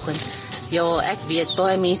bestuif vanoggend. Ja, ek weet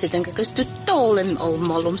baie mense dink ek is totaal en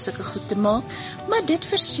almal om sulke goed te maak, maar dit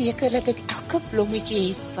verseker dat ek elke blommetjie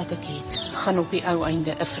het wat ek het, gaan op die ou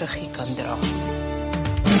einde 'n vruggie kan dra.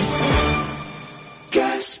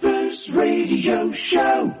 Casper's Radio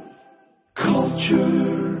Show.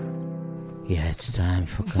 Culture. Yeah, it's time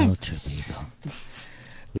for culture, people.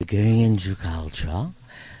 We're going into culture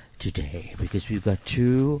today because we've got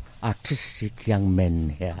two artistic young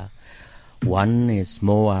men here. One is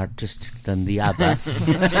more artistic than the other.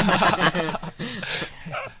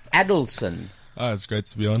 Adelson. Oh, it's great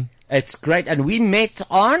to be on. It's great, and we met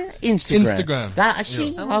on Instagram. Instagram. That,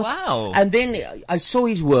 see, Oh, wow. And then I saw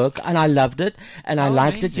his work, and I loved it, and I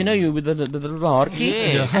liked it. You know, you with the little harky.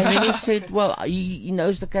 Yes. And then he said, "Well, he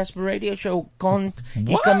knows the Casper Radio Show. Can't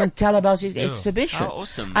he come and tell about his exhibition?" How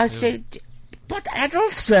awesome. I said, "But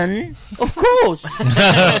Adelson, of course."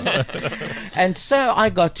 And so I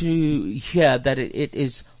got to hear that it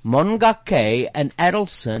is Moonga K and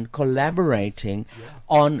Adelson collaborating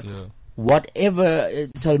on whatever.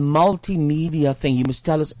 It's a multimedia thing. You must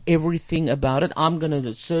tell us everything about it. I'm going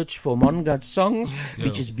to search for Moonga's songs,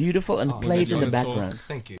 which is beautiful, and play it in the background.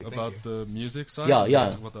 Thank you. About the music side? Yeah.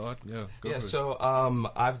 About the art? Yeah. Yeah, so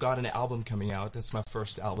I've got an album coming out. That's my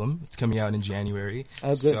first album. It's coming out in January. Oh,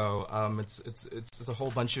 good. So it's a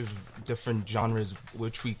whole bunch of different genres,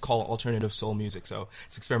 which we call alternative soul music. So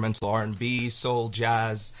it's experimental R&B, soul,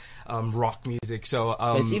 jazz, rock music. So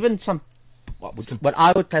There's even some what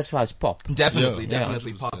I would classify as pop. Definitely Yeah.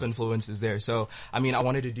 pop influences there. So, I mean, I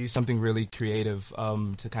wanted to do something really creative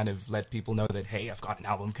to kind of let people know that, hey, I've got an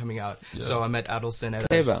album coming out. Yeah. So I met Adelson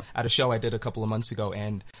at a show I did a couple of months ago,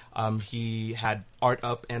 and he had art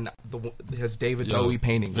up, and his David Bowie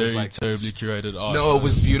painting very was like terribly curated art. No, it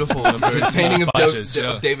was beautiful. His painting of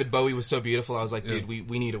budget, David Bowie was so beautiful. I was like, dude,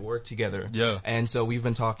 we need to work together. Yeah. And so we've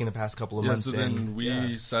been talking the past couple of months. So then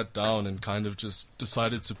we sat down and kind of just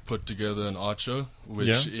decided to put together an art show,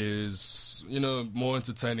 which is, more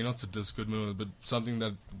entertaining, not to diss Goodman, but something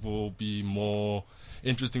that will be more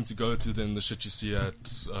interesting to go to than the shit you see at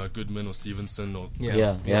Goodman or Stevenson or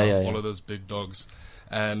all of those big dogs.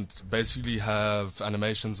 And basically have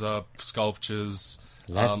animations up, sculptures,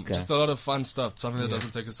 just a lot of fun stuff. Something that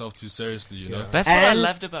doesn't take itself too seriously, you know. That's what I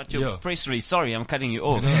loved about your press release. Sorry, I'm cutting you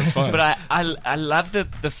off. No, that's fine. But I love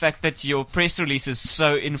the fact that your press release is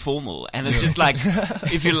so informal, and it's just like,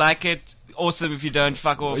 if you like it, awesome. If you don't,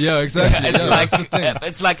 fuck off. Yeah, exactly.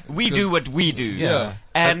 It's like we do what we do. Yeah.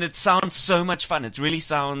 And it sounds so much fun. It really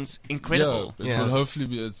sounds incredible. Yeah, it will hopefully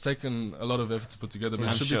be. It's taken a lot of effort to put together, but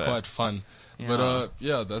it should be quite fun. Yeah.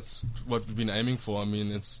 But that's what we've been aiming for. I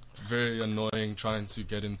mean, it's very annoying trying to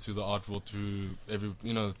get into the art world through those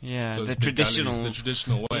the big traditional galleries, the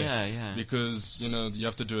traditional way. Yeah. Because you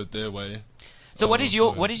have to do it their way. So what is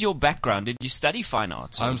your background? Did you study fine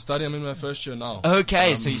arts? I'm in my first year now.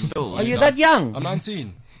 Okay, so you still Are you that young? I'm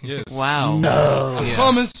 19. Yes. Wow. No. I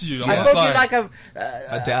promise you. I thought you like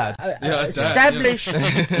a dad. Established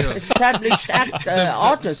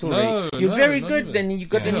artist already. No, You're very not good. even. Then you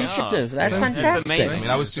got initiative. That's That's fantastic. amazing. I mean,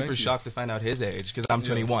 I was super shocked to find out his age because I'm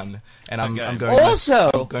 21 and I'm going Also,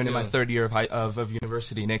 to my third year of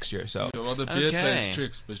university next year. So Well, the beard plays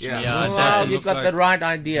tricks, but Yeah. Wow, you've got the right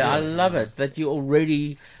idea. I love it that you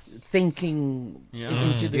already thinking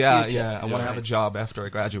into the Yeah, future. yeah. I want to have a job after I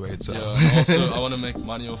graduate. So Yeah, and also I want to make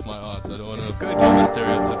money off my art. I don't want to be a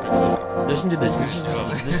stereotypical. Listen to this.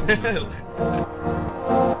 Listen to this.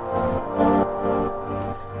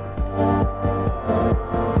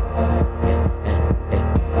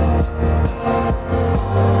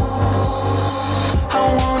 I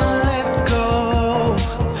wanna let go,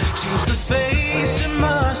 change the face in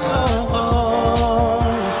my soul.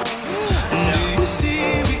 Do you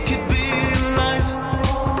see we could be alive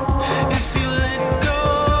if you let go?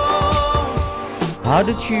 How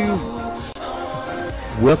did you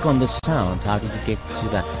work on the sound? How did you get to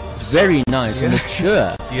that? It's very nice and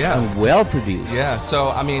mature and well produced. Yeah, so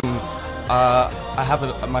I mean, I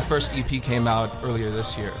have my first EP came out earlier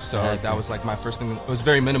this year, so that was like my first thing. It was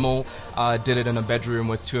very minimal. Did it in a bedroom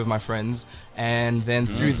with two of my friends, and then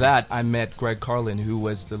through that I met Greg Carlin, who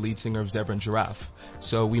was the lead singer of Zebra and Giraffe.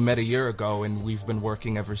 So we met a year ago, and we've been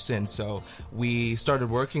working ever since. So we started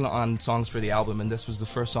working on songs for the album, and this was the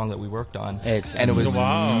first song that we worked on. And it was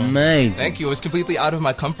amazing. Thank you. It was completely out of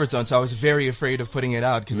my comfort zone, so I was very afraid of putting it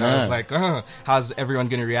out because I was like, how's everyone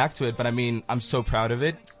going to react to it? But I mean, I'm so proud of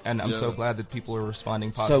it, and I'm so glad that people are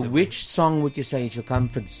responding positively. So which song would you say is your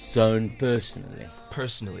comfort zone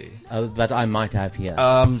personally? That I might have here.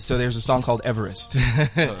 So there's a song called Everest.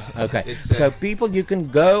 Okay. So people, you can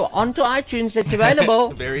go onto iTunes. It's available.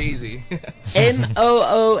 Very easy.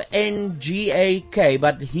 Moongak,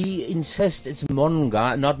 but he insists it's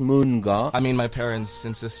Moonga, not Moonga. I mean, my parents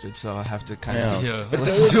insisted, so I have to kind of But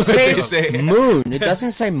listen it to what they say. says Moon. It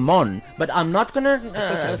doesn't say Mon. But I'm not gonna.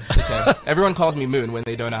 Okay. Everyone calls me Moon when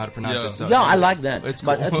they don't know how to pronounce it. So yeah, I like that. It's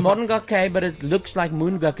But cool. it's Moonga, but it looks like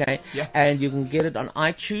Moonga. Yeah. And you can get it on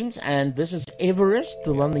iTunes. And this is Everest,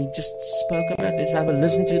 the one we just spoke about. Let's have a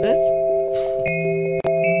listen to this.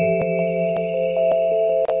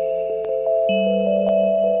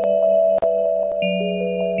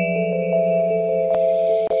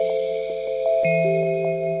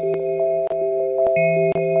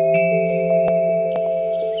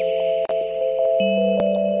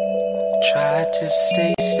 Tried to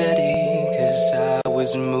stay steady, cause I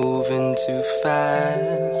was moving too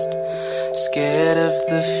fast. Scared of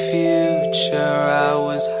the future, I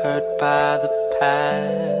was hurt by the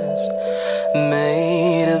past.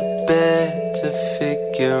 Made a bet to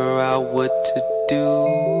figure out what to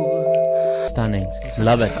do. Stunning.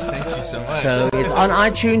 Love it. Thank you so much. So it's on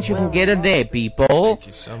iTunes. You can get it there, people. Thank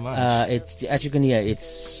you so much. It's, as you can hear,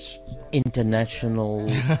 it's international,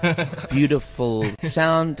 beautiful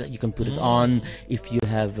sound. You can put it on if you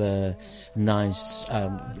have a nice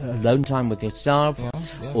alone time with yourself,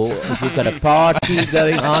 or if you've got a party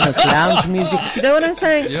going on, it's lounge music. You know what I'm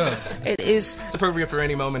saying? Yeah. It's appropriate for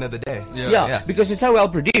any moment of the day. Yeah, because it's so well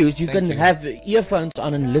produced. You can have earphones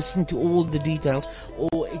on and listen to all the details,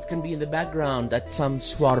 or it can be in the background at some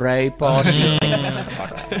soiree party.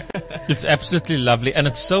 It's absolutely lovely, and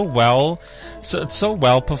it's so well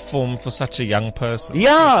performed for such a young person.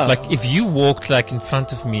 Yeah. Like if you walked like in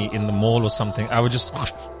front of me in the mall or something, I would just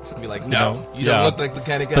be like, no, you don't look like the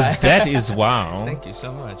kind of guy. But that is wow. Thank you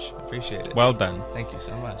so much. Appreciate it. Well done. Thank you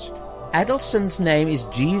so much. Adelson's name is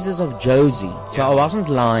Jesus of Jozi, so I wasn't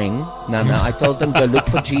lying. No, I told them go look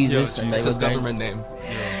for Jesus, and they It's were his government name.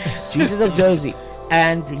 Jesus of Jozi,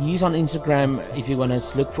 and he's on Instagram. If you want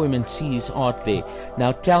to look for him and see his art there.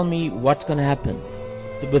 Now, tell me what's going to happen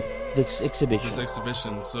with this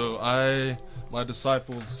exhibition. So my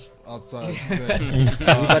disciples outside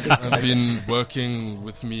have been working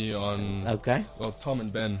with me on. Okay. Well, Tom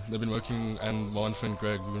and Ben, they've been working, and my one friend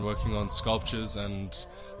Greg, we've been working on sculptures and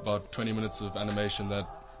about 20 minutes of animation that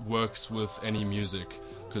works with any music,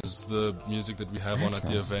 because the music that we have on at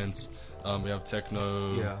the event, we have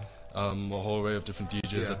techno. A whole array of different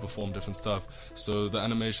DJs that perform different stuff. So the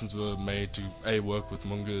animations were made to work with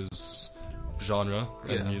Moonga's genre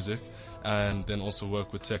and music, and then also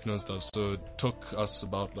work with techno and stuff. So it took us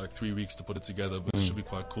about like 3 weeks to put it together, but it should be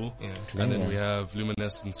quite cool. And then we have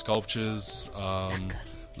luminescent sculptures,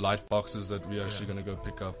 light boxes that we're actually going to go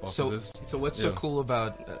pick up after this. So what's so cool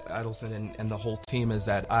about Adelson and the whole team is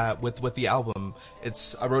that with the album,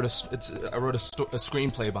 I wrote a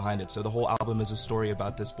screenplay behind it. So the whole album is a story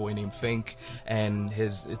about this boy named Fink, and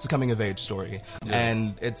it's a coming of age story.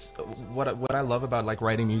 And it's what I love about like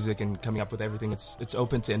writing music and coming up with everything. It's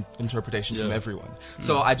open to interpretation from everyone.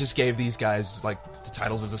 So I just gave these guys like the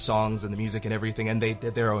titles of the songs and the music and everything, and they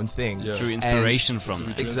did their own thing. Drew inspiration from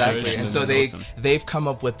it. Exactly. And so awesome. they've come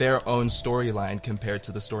up with their own storyline compared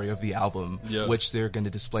to the story of the album, which they're going to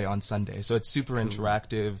display on Sunday. So it's super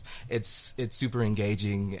interactive. It's super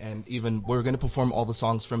engaging, and even we're going to perform all the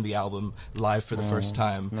songs from the album live for the first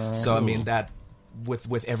time. So I mean that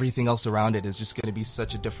with everything else around it is just going to be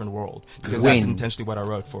such a different world, because When? that's intentionally what I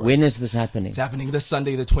wrote for. When is this happening? It's happening this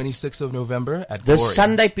Sunday, the 26th of November at This Glory.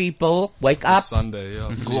 Sunday, people, wake up. Sunday,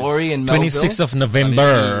 yeah. Glory in Melville. 26th of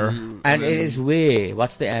November. And it is where?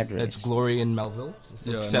 What's the address? It's Glory in Melville. It's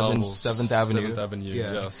Yeah, like in Melville. 7th Avenue. 7th Avenue,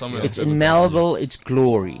 yeah, somewhere. It's in Melville. It's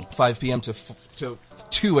Glory. 5 p.m. to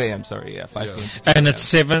 2 a.m. Sorry, 5 p.m. to 2 And it's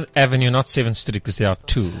 7th Avenue, not 7th Street, because there are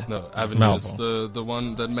two. No, Avenue. Melville. It's the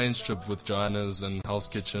one, that main strip with Joanna's and Hell's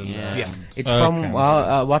Kitchen. Yeah. And It's from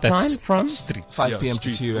what That's time? From Street. 5 Yeah, p.m.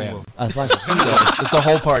 to street, 2 a.m. Fine. So it's a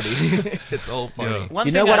whole party. It's a whole party. Yeah.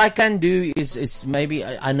 You know what I can do is maybe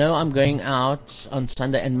I know I'm going out on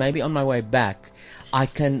Sunday, and maybe on my way back I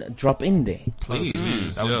can drop in there.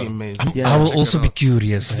 Please, that would be amazing. Yeah. I will Check also it be out.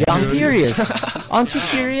 curious. Yeah, I'm curious. Aren't you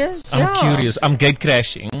curious? I'm curious. I'm gate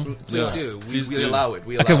crashing. Please Yeah. do. Please We do. allow it.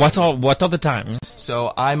 We Okay, allow it. what are the times?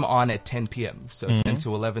 So I'm on at 10 p.m. So 10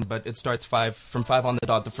 to 11, but it starts from 5 on the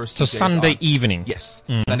dot. The first So DJ is Sunday on. evening. Yes,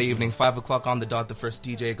 Sunday evening, 5 o'clock on the dot. The first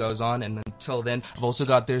DJ goes on, and until then, I've also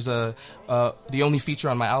got the only feature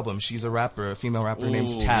on my album. She's a rapper, a female rapper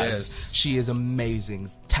named Ooh, Taz. yes. She is amazing,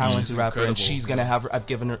 talented She's rapper, and incredible. she's gonna have.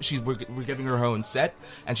 We're giving her own set,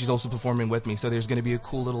 and she's also performing with me. So there's gonna be a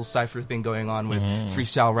cool little cipher thing going on with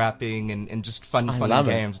freestyle rapping and just fun love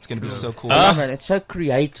it. games. It's gonna be so cool. I love it. It's so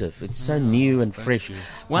creative. It's so new and fresh.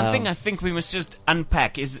 One thing I think we must just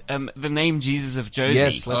unpack is the name Jesus of Jozi.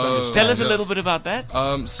 Yes, let's understand. Tell us a Yeah. little bit about that.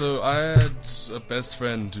 So I had a best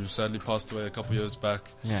friend who sadly passed away a couple years back.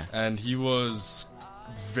 Yeah. And he was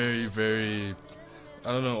very, very,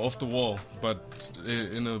 I don't know, off the wall, but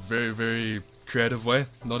in a very, very creative way,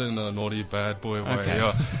 not in a naughty bad boy way. Okay.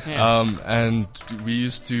 Yeah. Yeah. And we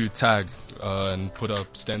used to tag and put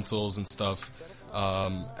up stencils and stuff.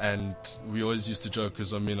 And we always used to joke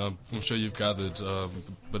because I'm sure you've gathered a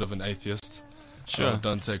bit of an atheist. Sure.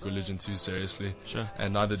 Don't take religion too seriously. Sure.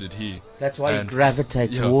 And neither did he. That's why you And-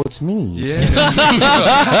 gravitate yeah. towards me. Yes.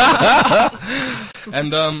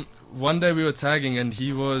 And one day we were tagging, and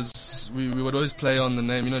we would always play on the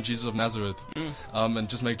name, Jesus of Nazareth, and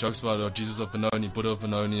just make jokes about it, or Jesus of Benoni, Buddha of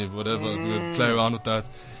Benoni, whatever. We would play around with that.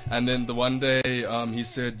 And then the one day he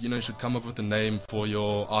said, you should come up with a name for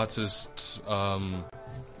your artist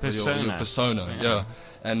your persona. Yeah.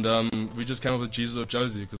 And we just came up with Jesus of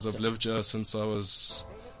Jozi, because I've lived here since I was,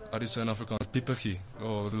 how do you say in Afrikaans, Piepertjie,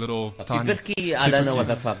 or little tiny. Piepertjie, I don't know what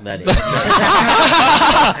the fuck that is.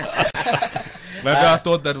 Maybe I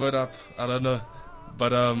thought that word up. I don't know.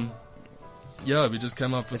 But yeah, we just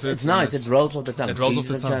came up with it. It's nice. It rolls off the tongue. It rolls off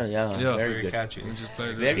the Jesus of tongue. Jozi, yeah, It's very good. catchy. We just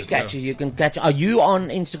played Very it. catchy. You can catch. Are you on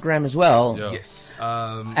Instagram as well? Yeah. Yes.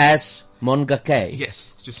 As Moonga K.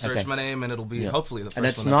 Yes, just search Okay. my name and it'll be hopefully the first And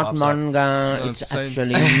it's one that not pops up. Moonga, No, it's Saint.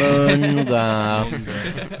 actually Moonga.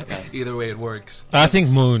 Either way, it works. I think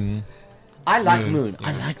Moon. I like Moon.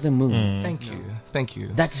 I like the Moon. Thank you.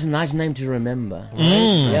 That's a nice name to remember. Right?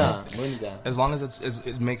 Yeah, Moonga. As long as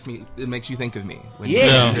it makes you think of me. When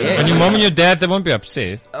Yeah. And your mom and your dad, they won't be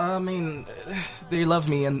upset. I mean, they love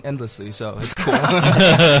me endlessly, so it's cool.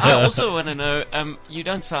 I also want to know, you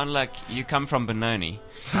don't sound like you come from Benoni.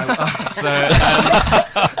 So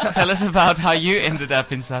tell us about how you ended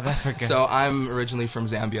up in South Africa. So I'm originally from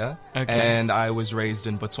Zambia, and I was raised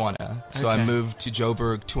in Botswana. So I moved to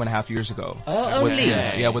Joburg 2.5 years ago. Oh, with, only?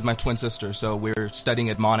 yeah, with my twin sister. So we're studying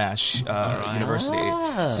at Monash University.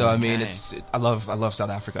 So I mean, I love South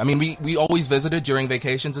Africa. I mean, we always visited during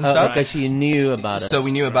vacations and stuff. Okay, so you knew about it. So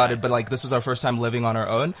we knew about it, but like this was our first time living on our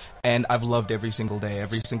own, and I've loved every single day,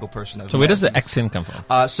 every single person I've So met. where does the accent come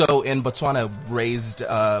from? So in Botswana, raised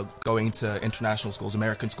going to international schools,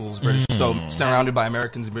 American schools, British. So surrounded by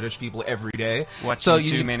Americans and British people every day. Watching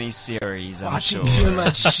too many series, I'm Watching sure. too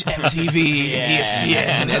much MTV,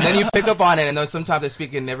 ESPN, and then you pick up on it, and then sometimes I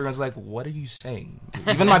speak, and everyone's like, "What are you saying?"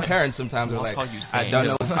 Even my parents sometimes are What like, are you "I saying?" don't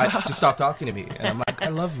know. Just stop talking to me." And I'm like, "I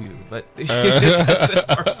love you," but it doesn't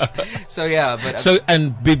work. So yeah, but So,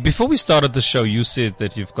 and before we started the show, you said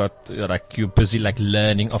that you've got, you're busy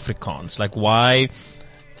learning Afrikaans. Like why,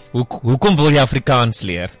 hoekom wil jy Afrikaans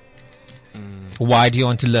leer? Why do you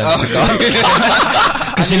want to learn Afrikaans?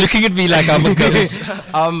 Because you're looking at me like I'm a ghost.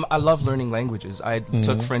 I love learning languages. I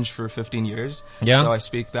took French for 15 years. Yeah. So I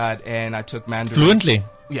speak that, and I took Mandarin. Fluently?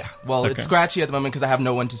 Yeah. Well, it's scratchy at the moment because I have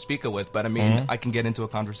no one to speak it with, but I mean, I can get into a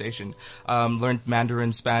conversation. Learned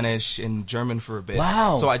Mandarin, Spanish, and German for a bit.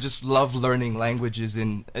 Wow. So I just love learning languages,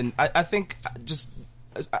 and I think just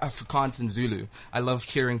Afrikaans and Zulu. I love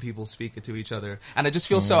hearing people speak it to each other, and I just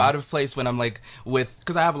feel so out of place when I'm like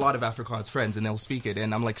because I have a lot of Afrikaans friends and they'll speak it,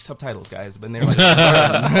 and I'm like, subtitles, guys, but they're like, so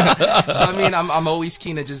I mean, I'm always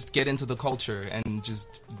keen to just get into the culture and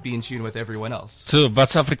just be in tune with everyone else. So,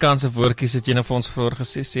 wat's Afrikaanse woordjies het jy nou vir ons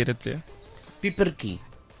voorgesê? Sê dit weer. Piepertjie.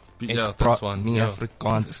 Yeah, that's one. Nie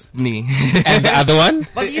Afrikaans nie. And the other one?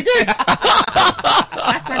 But you did.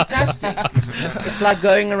 That's fantastic. It's like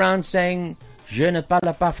going around saying je ne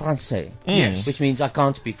parle pas français. Yes. Which means I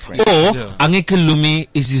can't speak French. Or Angikulumi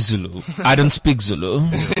is Zulu. I don't speak Zulu.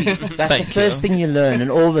 That's the first thing you learn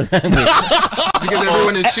in all the languages. Because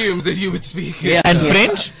everyone assumes that you would speak it. Yeah. And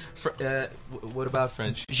French? What about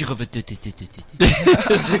French? I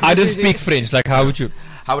don't speak French. Like, how would you?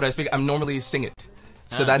 How would I speak? I'm normally sing it.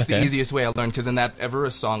 So that's the easiest way I learned, because in that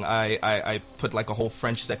Everest song, I put like a whole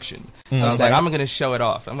French section. So I was like, I'm going to show it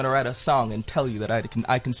off. I'm going to write a song and tell you that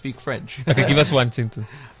I can speak French. Okay, give us one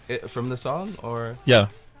sentence. From the song, or? Yeah.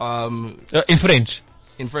 In French.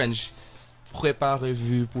 In French.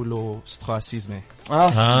 Préparez-vous pour l'ostracisme.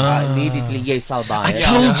 Immediately, yes, I'll buy I it.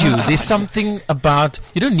 told you, there's something about,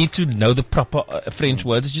 you don't need to know the proper French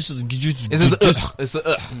words.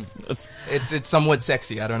 It's It's somewhat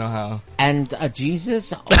sexy. I don't know how. And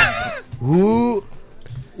Jesus, who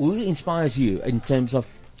inspires you in terms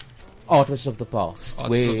of artists of the past?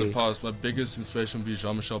 Artists of the past. My biggest inspiration would be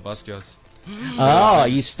Jean-Michel Basquiat.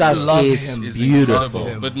 His stuff is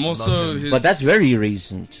beautiful. But more so his... But that's very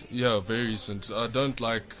recent. Yeah, very recent. I don't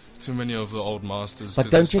like too many of the old masters. But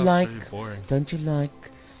don't you like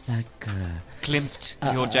Klimt,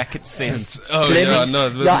 your jacket says. Oh, Klimt. yeah, no.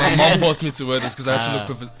 My mom forced me to wear this because I had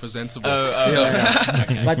to look presentable.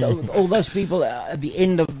 Okay. But all those people at the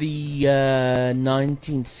end of the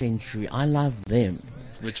 19th century, I love them.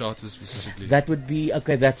 Which artist specifically? That would be,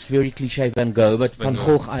 okay, that's very cliche, Van Gogh, but Van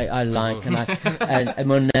Gogh I like, and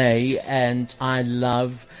Monet, and I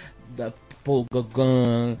love the Paul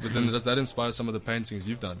Gauguin. But then does that inspire some of the paintings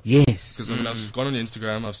you've done? Yes. Because when I've gone on your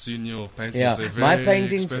Instagram, I've seen your paintings. Yeah. They're very My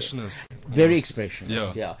paintings, expressionist. Very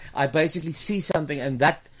expressionist, Yeah. I basically see something, and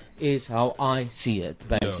that is how I see it.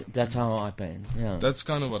 That's how I paint. Yeah. That's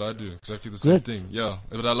kind of what I do. Exactly the same thing. Yeah.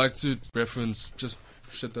 But I like to reference just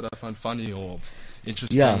shit that I find funny or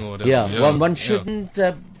interesting or whatever. Yeah. One shouldn't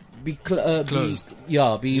be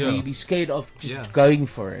scared of just going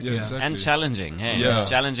for it. Yeah, exactly. And challenging, hey? Yeah.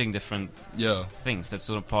 Challenging different things. That's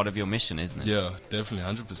sort of part of your mission, isn't it? Yeah,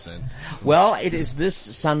 definitely, 100%. Well, it is this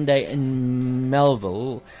Sunday in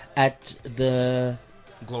Melville at the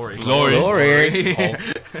Glory. The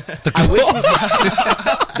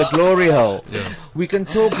Glory Hole. Yeah. We can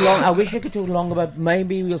talk long. I wish we could talk long about.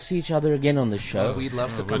 Maybe we'll see each other again on the show. We'd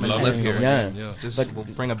love to come and live here. Yeah. We'll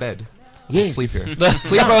bring a bed. Yes. Sleep here.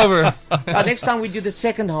 Sleep over. Next time we do the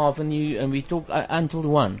second half and we talk until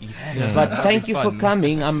 1. Yeah. But thank you for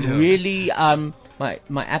coming. I'm really my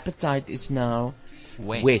appetite is now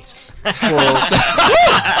wet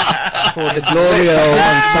for the Glory Hole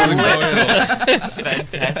on Sunday.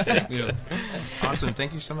 Fantastic. Yeah. Awesome.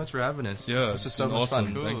 Thank you so much for having us. Yeah, this is so much awesome.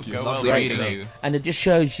 fun. Cool. Thank you. Go Lovely well. meeting you. And it just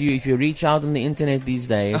shows you, if you reach out on the internet these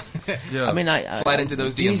days. Yeah. I mean, Slide into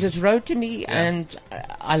those DMs. Jesus wrote to me, and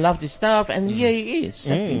I love his stuff, and here he is,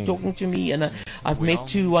 sitting, talking to me, and I've met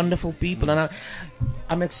 2 wonderful people, and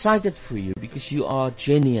I'm excited for you because you are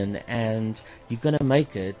genuine and you're gonna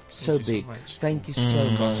make it so big. Thank you so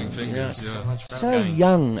much. Crossing fingers, So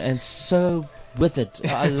young and so with it.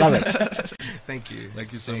 I love it. Thank you.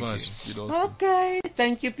 Thank you so much. It's been awesome. Okay,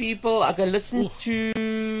 thank you, people. Okay, listen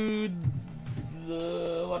to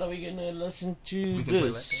what are we gonna listen to?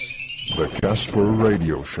 This. The Casper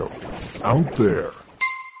Radio Show. Out there.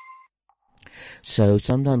 So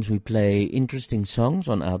sometimes we play interesting songs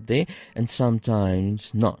on Out There and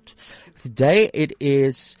sometimes not. Today it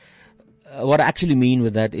is, what I actually mean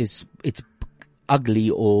with that is it's ugly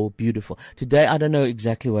or beautiful. Today I don't know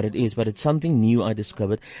exactly what it is, but it's something new I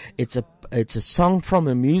discovered. It's a song from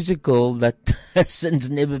a musical that has since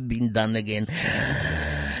never been done again.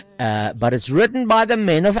 But it's written by the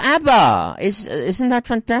men of ABBA. Isn't that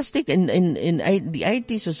fantastic? In the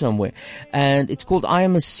 80s or somewhere. And it's called I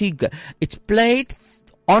Am a Seeker. It's played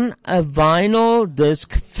on a vinyl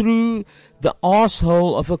disc through the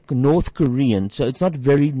asshole of a North Korean. So it's not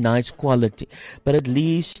very nice quality. But at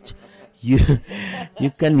least you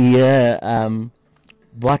can hear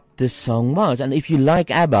what this song was. And if you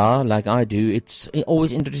like ABBA, like I do, it's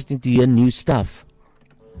always interesting to hear new stuff.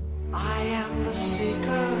 I am the seeker,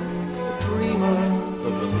 the dreamer, the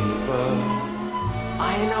believer.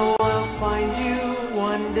 I know I'll find you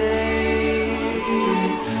one day.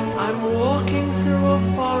 I'm walking through a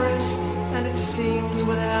forest and it seems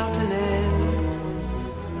without an end.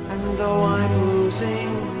 even though I'm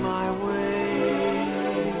losing my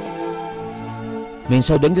way. Mense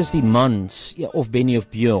sou dink dis die mans, ja, of Benny of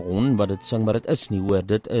Bjorn wat dit sing, maar dit is nie, hoor,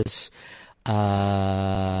 dit is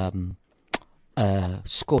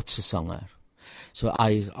Skotse sanger. So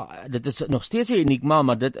dit is nog steeds 'n enigma,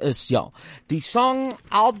 maar dit is, ja. Die song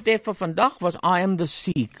out there vir vandag was I Am the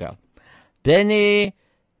Seeker. Benny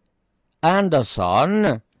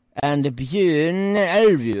Anderson and Björn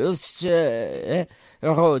Elvis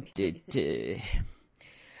wrote it.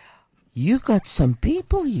 You got some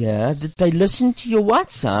people here. Did they listen to your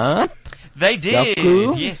WhatsApp? They did.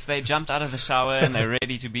 Jaco? Yes, they jumped out of the shower and they're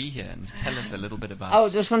ready to be here and tell us a little bit about Oh,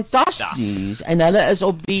 dis fantasties. En hulle is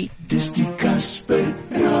op die Dis die Kasper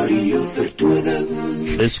Radio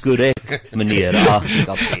vertoning. Dis korrek, meneer.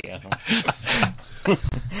 Kapie.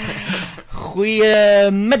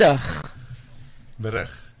 Goeiemiddag.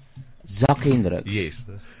 Middag. Zak Hendriks. Yes.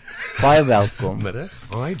 Baie welkom. Middag.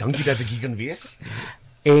 Hoi, dankie dat ek hier kan wees.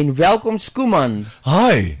 En welkom Skooman.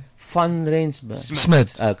 Hi. Van Rensburg.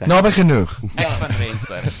 Smit. Okay. Naby genoeg. Ek van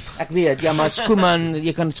Rensburg. Ek weet, ja, maar Skooman,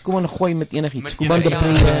 jy kan Skooman gooi met enigiets. Skooman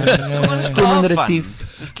Skooman retief.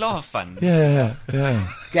 Dis klaar van. Yeah.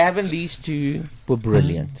 Gavin, these two were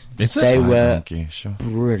brilliant. They were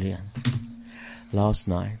brilliant last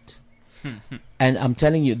night. And I'm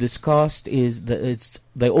telling you, this cast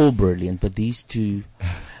they're all brilliant, but these two,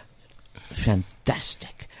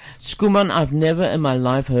 fantastic. Skooman, I've never in my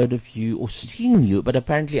life heard of you or seen you, but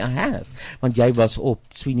apparently I have. Want jy was op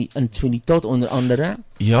in Sweeney Todd onder andere.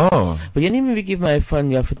 Ja. Wil jy nie meer 'n bietjie my van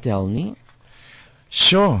jou vertel nie?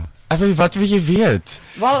 Sure. Wat wil jy weet?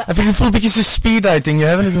 Wel, ek voel 'n bietjie so speed dating. Jy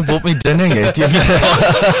het net op my dinner yet.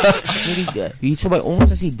 Hier so by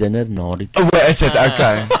ons is die dinner na die. Oh, is dit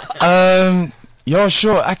okay? Ja,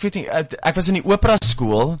 sure. Ek weet nie, ek was in die opera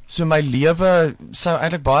skool, so my lewe sou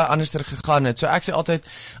eintlik baie anderster gegaan het. So ek sê altyd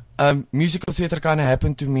musical theater kind of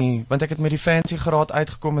happened to me, want ek het met die fancy graad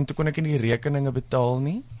uitgekom en toe kon ek nie die rekeninge betaal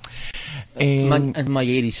nie. Maar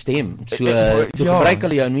jy het die stem. So gebruik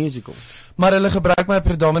hulle jou in musicals. Maar hulle gebruik my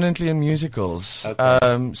predominantly in musicals.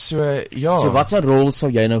 Okay. So wat 'n rol sou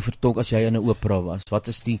jy nou vertolk as jy in 'n opera was? Wat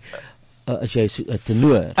is die as jy 'n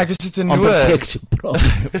tenor? Ek is 'n tenor.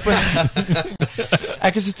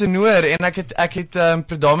 Ek is 'n tenor en ek het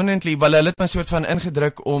predominantly hulle het my soort van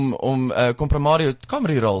ingedruk om compromario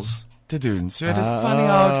comedy roles te doen. So it is funny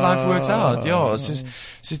how life works out. Ja, soos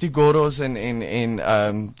die Goros en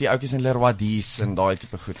die ouetjies in Lerwadis en daai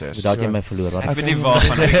tipe goeters. Daai jy my verloor. Ek weet nie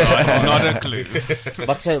waarvan ek praat. Not a clue.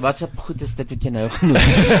 Wat se goed is dit wat jy nou genoem?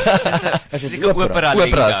 Is dit opera?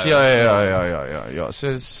 Operas. Ja.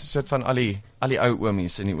 So soort van al die ou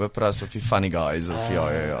oomies in die operas of die funny guys of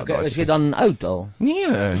ja. Okay, is jy dan oud al? Nee,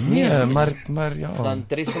 maar ja. Dan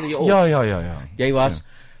tressel jy op. Ja. Jy was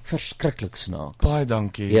verskriklik snaaks. Baie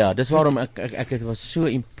dankie. Ja, dis waarom ek was so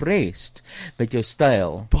impressed met jou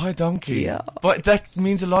styl. Baie dankie. Ja. But that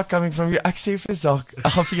means a lot coming from you. Ek sê vir Zak,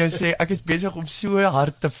 ek gaan vir jou sê ek is besig om so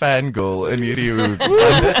hard te fangirl in hierdie hoek.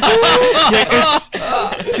 Jy is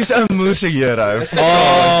soos 'n moerse hero.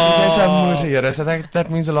 Jy's 'n moerse hero. So that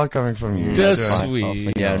means a lot coming from you. Dis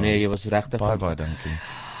sweet. Ja, nee, jy was regtig baie dankie.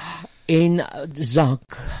 En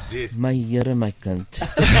Zak, my Here, my kind.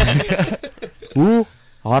 Hoe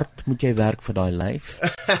hard moet jy werk vir daai lyf?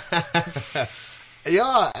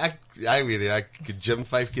 Ja, ek weet ek gym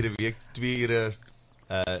 5 keer 'n week, 2 ure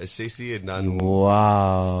 'n sessie en dan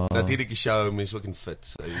natuurlik die show mens ook in fit.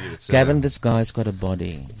 So jy weet Gavin, this guy's got a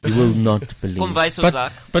body. You will not believe. Kom wys ons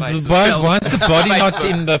Zak. But why is the body not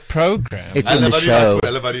in the program? It's in the show.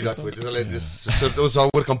 Hulle body not goed. Dis ons sal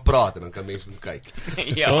oor kan praat en dan kan mense moet kyk.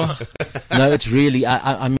 Ja. No, it's really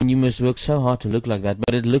I mean you must work so hard to look like that,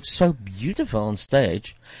 but it looks so beautiful on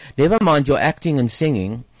stage. Never mind your acting and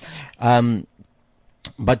singing.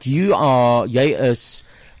 But jy is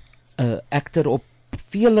 'n actor op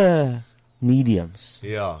vele mediums.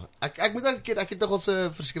 Ja, ek moet ek het nog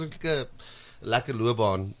 'n verskriklike lekker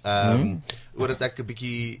loopbaan. Oordat ek 'n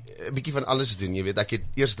bietjie van alles doen, jy weet, ek het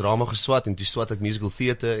eers drama geswat en toe swat ek musical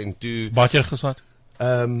theater en toe Wat jy geswat?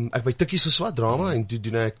 Ek by Tikkies geswat drama en toe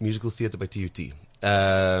doen ek musical theater by TUT.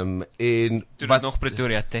 En toe wat nog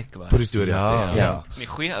Pretoria Tech was. Pretoria Tech, ja. Die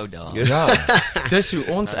goeie ou dae. Ja. Dis hoe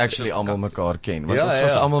ons actually almal mekaar ken, want ons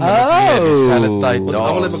was ja. almal met dieselfde tyd. Ons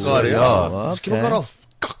almal met mekaar, ja. Ons ken mekaar al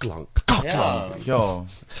kaklank. Ja.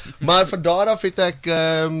 Maar van daar af het ek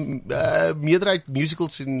meerderheid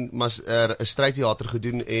musicals en 'n strydteater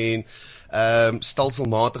gedoen en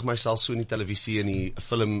stelselmatig myself so in die televisie en die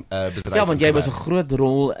film bedryf. Ja, want jy was 'n groot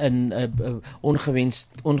rol in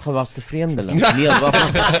ongewaste vreemdeling. Nee,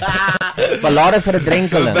 wag. Ballade vir 'n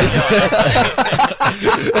drenkeling.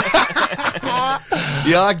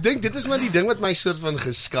 Ja, ek dink dit is maar die ding wat my soort van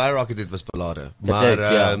geskyrocket het was ballade. Maar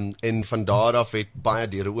en van daar af het baie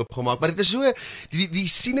deure oopgemaak, maar dit is so die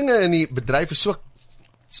sieninge in die bedryf is so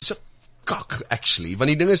kak actually, want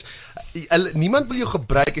die ding is niemand wil jou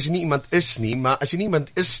gebruik as jy nie iemand is nie, maar as jy nie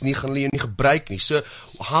iemand is nie, gaan hulle jou nie gebruik nie. So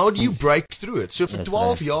how do you break through it? So vir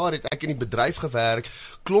 12 jaar het ek in die bedryf gewerk,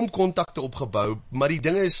 klomp kontakte opgebou, maar die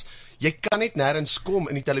ding is jy kan net nêrens kom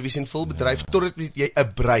in die televisie en filmbedryf totdat jy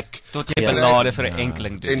 'n break. Tot jy belade vir 'n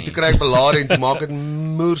enkeling doen. En toe kry ek belade en toe maak dit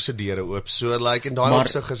moerse deure oop. So like in daai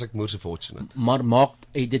opsig is ek moerse fortunate. Maar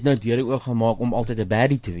het dit nou deure oop gemaak om altyd 'n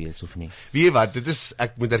baddie te wees of nie? Weet jy wat,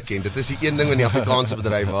 ek moet erken, dit is die een ding in die Afrikaanse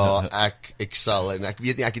bedryf waar ek excel en ek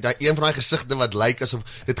weet nie, ek het daai een van daai gesigte wat lyk asof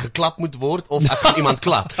dit geklap moet word of ek gaan iemand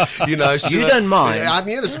klap. You know, so you don't mind. Ja,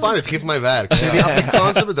 nee, dis fyn, dit gee vir my werk. So die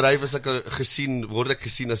Afrikaanse bedryf is word ek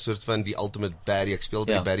gesien as soort van die ultimate baddie. Ek speel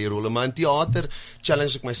die baddie rolle, maar in theater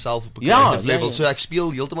challenge ek myself op 'n creative level. So ek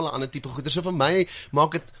speel heeltemal 'n ander tipe goeie. So vir my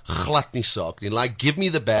maak dit glad nie saak nie. Like give me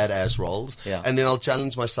the badass roles and then I'll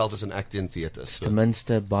challenge myself as an actor in theater. So. Ten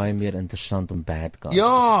minste baie meer interessant om bad guys.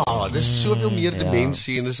 Ja, dis soveel meer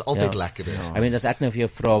dimensie en dis altyd lekker. I mean, as ek nou vir jou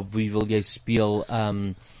vra wie wil jy speel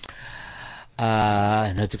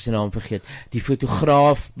nou het ek sy naam vergeet. Die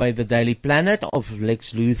fotograaf by The Daily Planet of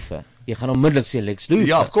Lex Luthor? Jy gaan onmiddellik sê Lex Luthor.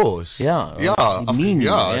 Ja, of course. Ja,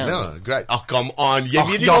 great. Oh, come on. Jy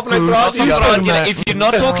weet nie of my praat nie. If you're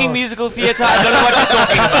not talking musical theatre, I don't know what you're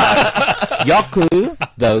talking about. Jaco,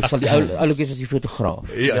 though, sal die oulik is as die fotograaf.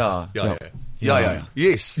 Ja.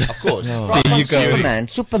 Yes, of course.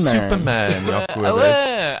 Superman, Jaco.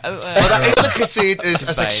 Wat ek eintlik gesê het is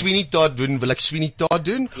as ek Sweeney Todd doen, wil ek Sweeney Todd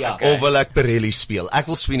doen of wil ek Pirelli speel? Ek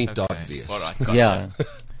wil Sweeney Todd wees. Ja.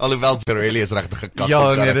 Alhoewel Pirelli is regtig gekak.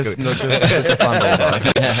 Ja, nee, dis 'n van daai.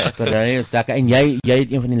 Pirelli is lekker en jy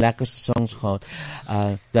het een van die lekkerste songs gehad.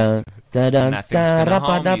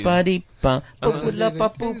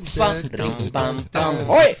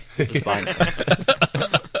 Hoi.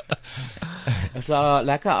 Is daar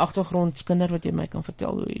lekker agtergrondskinder wat jy my kan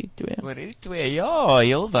vertel oor die twee? Oor die twee, ja,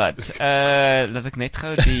 heel wat. Laat ek net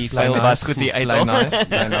gou die file was goed hier uithaal.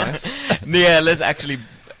 Nice. Nee, hulle is actually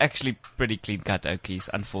pretty clean cut oukies,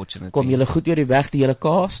 unfortunately. Kom julle goed oor die weg, die hele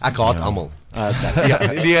cast? Ek haat almal. Okay. Ja,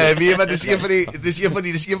 nee, maar dis een van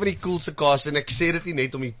die coolste cast en ek sê dit nie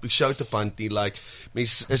net om die show te pant nie, like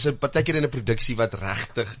mens is 'n partykeer in 'n produksie wat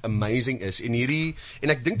regtig amazing is en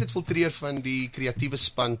ek dink dit filtreer van die kreatiewe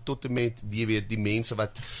span tot en met die mense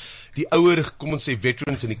wat die ouer, kom ons sê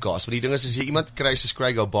veterans in die cast. Want die ding is as jy iemand kry soos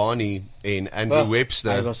Craig O'Barney en Andrew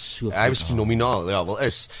Webster, hy was fenomenaal, ja, wel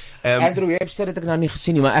is. Andrew Webster het ek nou nie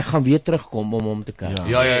gesien nie, maar ek gaan weer terugkom om hom te kyk.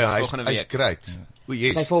 Ja, hy's great.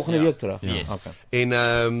 Yes. Sy volgende week terug. Yes. Okay. En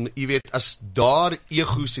jy weet as daar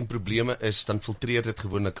egos en probleme is, dan filtreer dit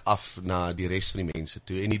gewoonlik af na die res van die mense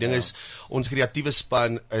toe. En die ding is ons kreatiewe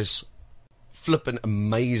span is flippin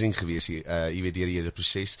amazing gewees hier, jy weet deur die hele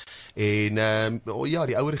proses. En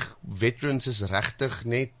die ouer veterans is regtig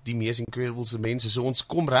net die mees incredible mense. So ons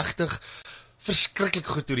kom regtig verskriklik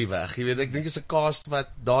goed oor die weg. Jy weet, ek dink dit is 'n cast wat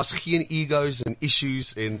daar's geen egos en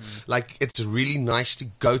issues en like it's really nice to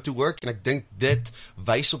go to work en ek dink dit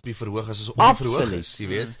wys op die verhoog as ons op die verhoog is, jy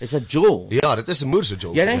weet. It's a jewel. Ja, dit is 'n moerse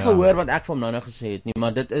jewel. Jy het nie gehoor wat ek vir hom nou gesê het nie,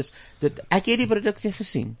 maar dit ek het die produksie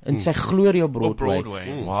gesien in sy glorie op Broadway.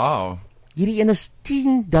 Wow. Hierdie een is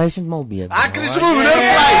 10,000 mal beter. Ek is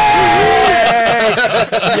hoendervleis.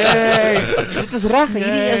 Dit is reg,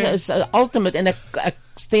 hierdie is ultimate en ek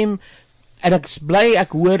stem en ek bly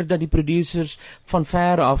ek hoor dat die producers van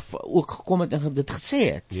ver af ook gekom het en dit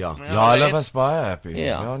gesê het. Ja, hulle was baie happy.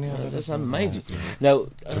 Ja, nee, dit is amazing. Nou,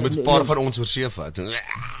 jy moet 'n paar van ons oor see vat.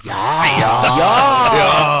 Ja,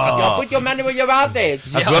 put your money where your mouth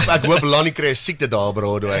is. Ek hoop Lonnie kry 'n siekte daar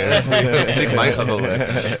Broadway. Dit my gaan wil.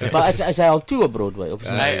 Maar is hy al toe op Broadway of so?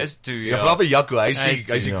 Hy is toe. Ja, vra vir Jaco, hy sê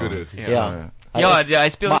goed. Ja. Hy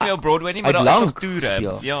speel nie meer op Broadway nie, maar daar is nog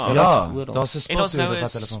toere. Ja, daar's 'n spot en ons nou 'n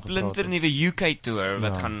splinter nuwe UK tour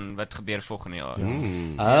wat gebeur volgende jaar.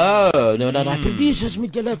 Nou dan die producers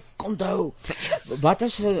met julle onthou.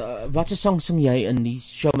 Wat se song sing jy in die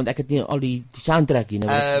show want ek het nie al die soundtrack hier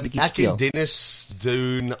nou 'n bietjie speel. Ek en Dennis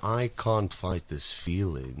doen I Can't Fight This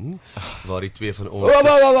Feeling waar die twee van ons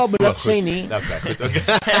Wat sê nie. Okay, goed.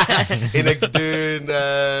 En ek doen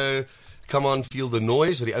Come On Feel the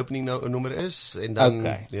Noise, wat die opening nou 'n nommer is en dan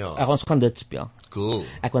ons gaan dit speel. Cool.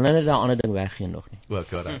 Ek wil nou net 'n ander ding weggee nog nie. O,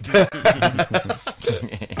 korrek.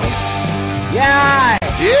 Ja!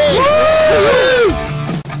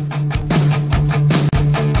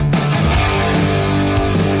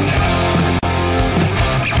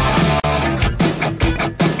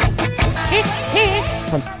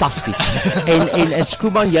 fantasties. En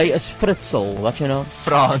Skuman, jy is Fritsel, wat jy nou?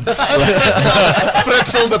 Frans.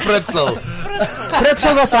 Fritsel de Fritsel.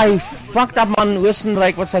 Fritsel was hy fucked up man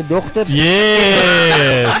Oostenryk wat sy dogter.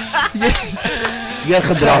 Yes. Yes. Hier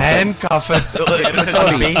gedra. Handcuff het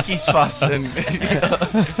beentjies vas en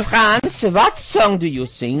Frans, what song do you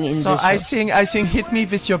sing in So this? I sing Hit Me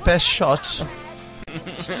With Your Best Shot.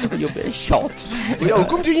 Your best shot. Ja,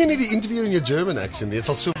 hoekom doen jy nie die interview in jou German accent? Dit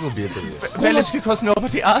sal soveel beter wees. Well, it's because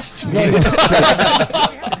nobody asked me.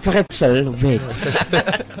 Fritsel, wait.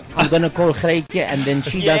 I'm gonna call Greetje and then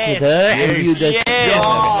she does with her and you just...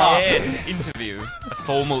 Yes. Interview. A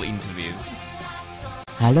formal interview.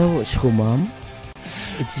 Hello, Schoenman.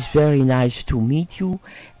 It is very nice to meet you,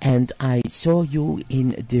 and I saw you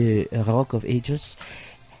in the Rock of Ages.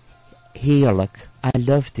 Heerlijk. I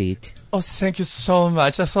loved it. Oh, thank you so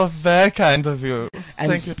much. That's so very kind of you.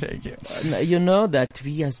 And Thank you. You know that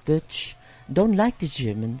we as Dutch don't like the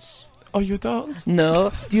Germans. Oh, you don't?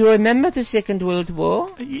 No. Do you remember the Second World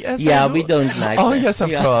War? Yes. Yeah, I do. we don't like Oh, that. yes, of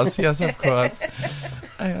Yeah. course. Yes, of course.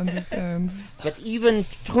 I understand. But even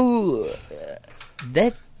through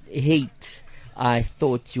that hate, I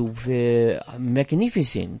thought you were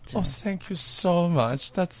magnificent. Oh, thank you so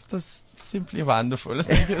much. That's simply wonderful.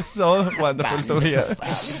 Thank you, so wonderful to hear.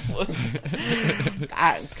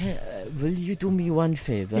 Will you do me one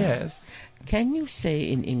favor? Yes. Can you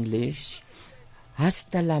say in English,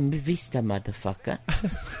 hasta la vista, motherfucker?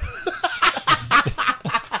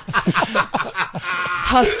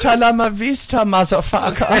 Hasta la vista,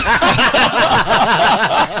 motherfucker.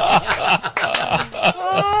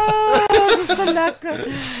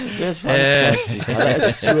 Dis fantasties. Dit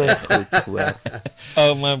is so goed hoor.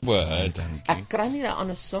 Oh my word. Ek kry nie daai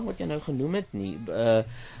ander song wat jy nou genoem het nie.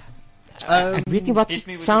 Ek weet nie wat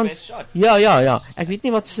sound. Ja. Ek weet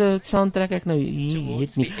nie wat se soundtrack ek nou hier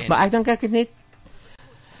het nie. Maar ek dink ek het net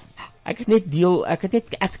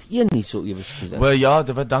act 1 nie so ewe speel. Well, ja,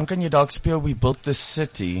 dan kan jy dalk speel We Built This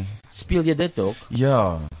City. Speel jy dit ook?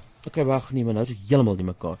 Ja. Okay, wag, nee, maar nou is ek heeltemal die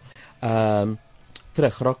mekaar.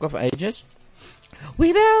 Terug, Rock of Ages.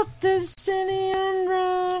 We built this city on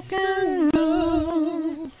rock and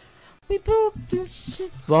roll. We built this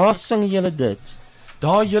city. Waar sing julle dit?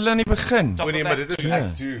 Daar julle in die begin. Nee, maar dit is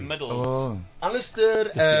act 2. Middle. Oh.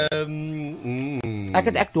 Alistair, Ek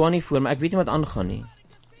het act 1 nie voor, maar ek weet nie wat aangaan nie.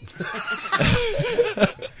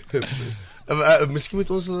 Miskien moet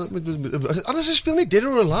ons anders speel nie Dead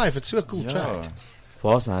or Alive, it's so 'n cool track.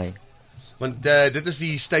 Waar's hy? Want dit is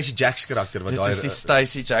die Stacey Jacks karakter wat Dit daai is die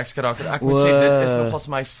Stacey Jacks karakter. Ek moet sê dit is nogals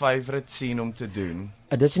my favorite scene om te doen.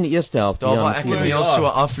 Dit is in die eerste helfte. Daar waar ek en Neil so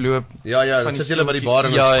afloop. Ja, dan sit julle by die bar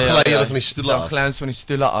en gly julle van die stoele af. Dan gly ons van die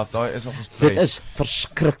stoele af. Daai is nogals Dit is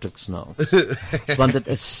verskriklik snaaks. Want dit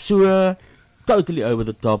is so totally over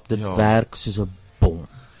the top. Dit werk soos 'n bom.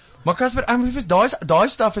 Maar Casper, daai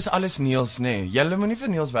stuff is alles Niels, nee. Julle moenie vir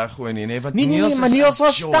Niels weggooi nie, want Nee, maar Niels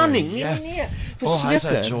was stunning. Nee. Oh, hy's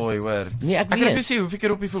a joy, hoor. Nee, ek het weet. gesê hoeveel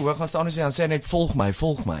keer op die verhoog gaan staan en sê hy net volg my.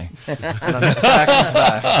 En dan trek ons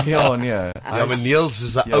weg. Ja, nee. Ja, maar Niels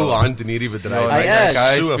is 'n ou hand in hierdie bedryf.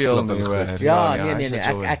 Hy so speel flippend nie, hoor. goed. Ja, nee.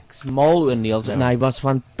 Ek's mal oor Niels en hy was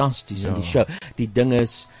fantasties in die show. Die ding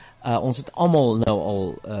is ons het almal nou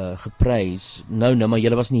al geprys. Nou, maar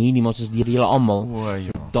julle was nie hier nie, maar ons is die hele almal.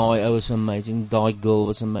 Daai ou is amazing, daai girl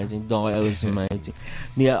was amazing, daai ou is amazing.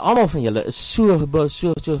 Nee, almal van julle is so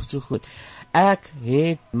goed. Ek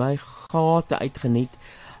het my gate uitgeniet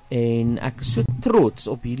en ek is so trots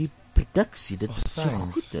op hierdie produksie. Dit is so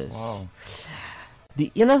goed is. Wow.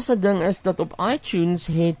 Die enigste ding is dat op iTunes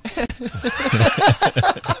het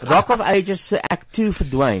Rock of Ages se act 2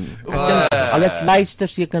 verdwyn. Ek dink al het luister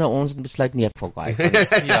seker na ons het besluit nee, fuck hy.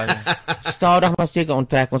 Ja. Stadig maar seker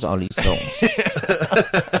onttrek ons al die songs.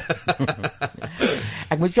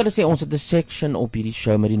 Ek moet vir julle sê ons het 'n section op hierdie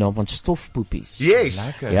show met die naam van Stofpoepies. Yes.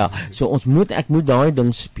 Lekker. Ja, so ek moet daai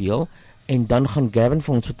ding speel en dan gaan Gavin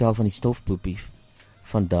vir ons vertel van die stofpoepie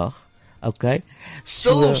vandag. Okay?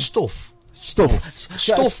 So stof.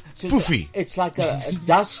 Poefie. It's like a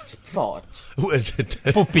dust fart.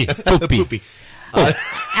 Poepie.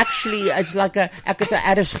 Actually, it's like ek het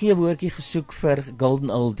 'n RSG woordjie gesoek vir Golden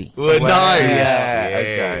Oldie. Oh, nice.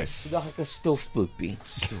 Okay. So dag ek 'n stofpoepie.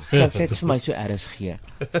 Dit is vir my so RSG.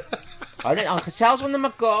 Hou net aan gesels onder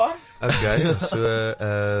mekaar. Okay, so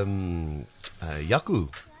Jaco.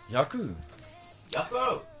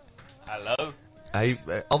 Hallo. Hy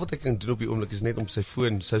al wat ek kan doen op die oomblik is net om sy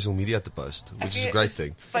foon social media te post, which is a great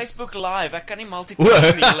thing. Facebook Live, ek kan nie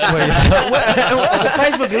multitask nie.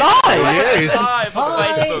 Facebook Live. Yes. Live op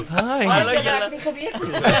Facebook. Hi. Hallo Ek julle. het nie geweet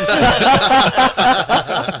nie.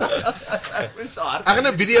 Ek gaan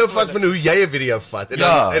 'n video vat van hoe jy 'n video vat en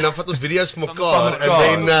dan vat ons video's vir mekaar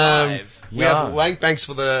and then we have wank banks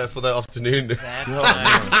for the afternoon.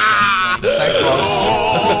 Thanks boss.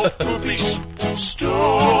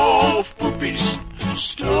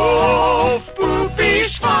 Stove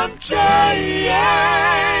poopies van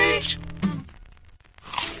J8.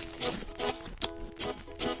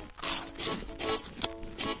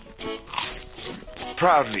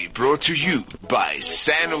 Proudly brought to you by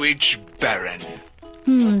Sandwich Baron.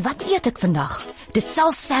 Wat eet ek vandag? Dit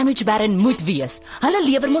sal Sandwich Baron moet wees. Hulle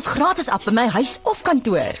lewer mos gratis af by my huis of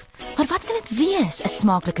kantoor. Maar wat sal dit wees? 'n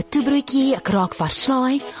Smaaklike toebroodjie, 'n kraak vars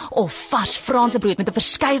slaai of vars Franse brood met 'n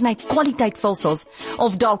verskeidenheid kwaliteit vulsels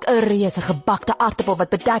of dalk 'n reuse gebakte aartappel wat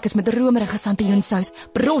bedek is met romerige sampioensous,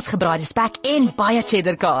 brosgebraaide spek en baie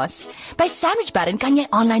cheddar kaas. By Sandwich Baron kan jy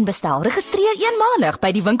aanlyn bestel. Registreer eenmalig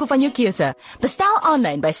by die winkel van jou keuse. Bestel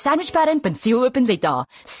aanlyn by sandwichbaron.co.za.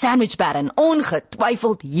 Sandwich Baron,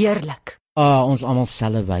 ongetwyfeld heerlik. Ons almal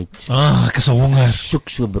salivate. Ek is honger. Soek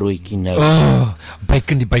so broodjie nou.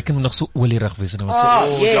 Bacon, die bacon moet nog so olierig wees. Ja.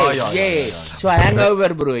 So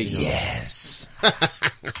hangover broodjie. Yes.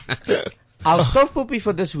 Our stove poopy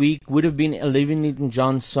for this week would have been Olivia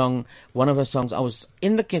Newton-John's song, one of her songs. I was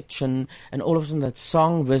in the kitchen and all of a sudden that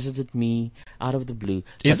song visited me out of the blue.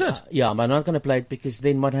 Is it? Yeah, but I'm not going to play it because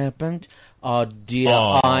then what happened? Our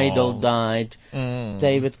dear idol died.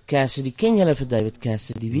 David Cassidy. Ken julle vir David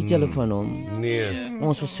Cassidy? Weet julle van hom? Nee.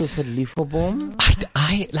 Ons was so verlief op hom.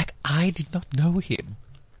 I did not know him.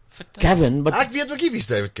 Gavin, but Ek weet ook nie wie's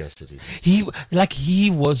David Cassidy. He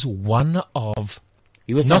was one of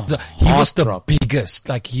He was the biggest.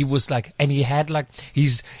 Like he was like, and he had like,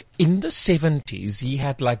 he's in the 70s. He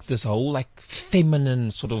had like this whole like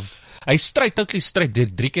feminine sort of. Hy totally straight.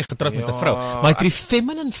 3 keer getroud met 'n vrou. Maar hy het die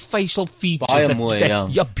feminine facial features. Baie mooi,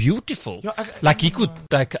 ja. Beautiful. Like he could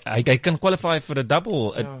like, hy can qualify for a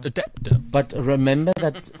double adapter. But remember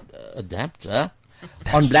that adapter.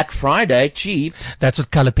 On Black Friday, cheap. That's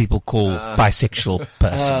what colored people call bisexual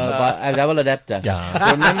person. A double adapter.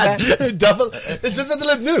 Yeah. Remember? Double. Is dit wat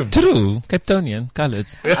hulle dit noem? True. Cape Townian, colored.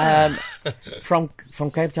 From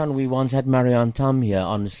Cape Town, we once had Marianne Tam here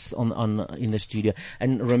on in the studio,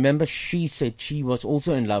 and remember, she said she was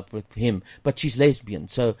also in love with him, but she's lesbian,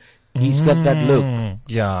 so he's got that look.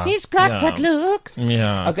 Yeah. He's got that look.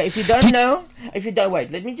 Yeah. Okay, if you don't know,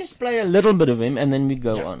 wait, let me just play a little bit of him, and then we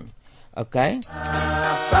go on. Okay.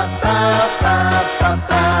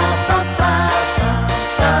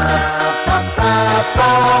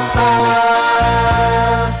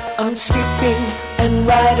 I'm sleeping and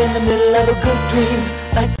right in the middle of a good dream.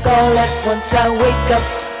 Like all at once I wake up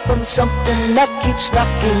from something that keeps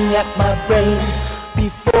knocking at my brain.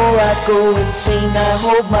 Before I go insane, I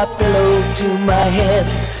hold my pillow to my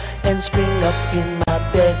head and spring up in my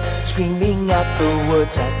bed, screaming out the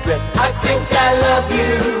words I dread. I think I love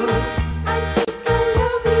you.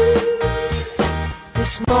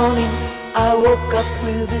 This morning I woke up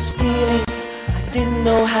with this feeling I didn't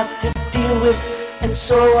know how to deal with, and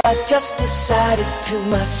so I just decided to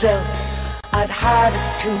myself I'd hide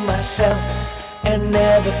it to myself and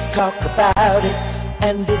never talk about it.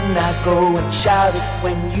 And didn't I go and shout it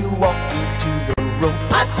when you walked into the room?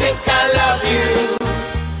 I think I love you.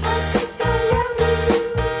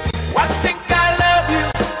 I think I love you.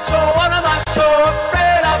 So what am I so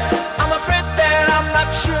afraid of? I'm afraid that I'm not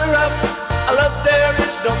sure of a love there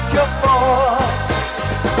is no cure for.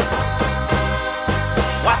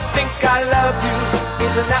 I think I love you.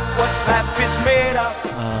 Isn't that what life is made of?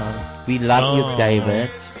 We love you, David.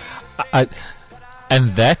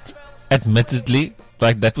 And that, admittedly,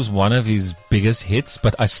 like that was one of his biggest hits,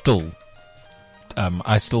 but I still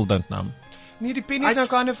don't know. Nee, die pen het nou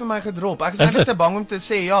kind of vir my gedrop. Ek is net te bang om te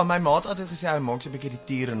sê, ja, my maat het altyd gesê hy maak so 'n bietjie die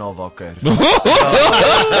tiere na wakker.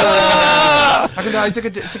 Ek het daai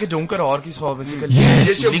sulke donker haartjies gehad met sulke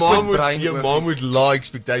Your mom would lie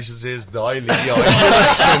expectations is daai liedjie.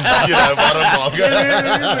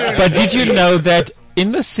 But did you know that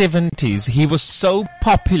in the 70s he was so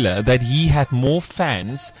popular that he had more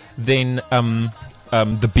fans than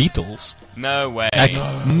the Beatles? No way. Like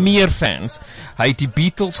meer fans. Hy het die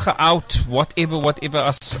Beatles geout, whatever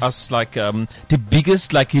as like the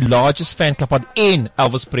biggest, like the largest fan club had in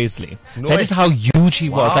Elvis Presley. That is how huge he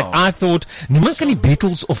was. Like I thought, niemand kan die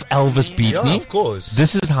Beatles of Elvis beat nie. Of course.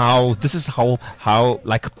 This is how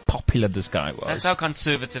like popular this guy was. That's how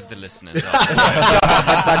conservative the listeners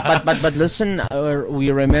are. but listen,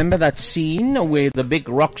 we remember that scene where the big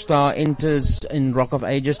rock star enters in Rock of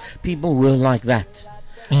Ages. People were like that.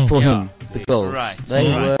 For him, the girls. Right. They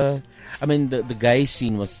were. I mean, the gay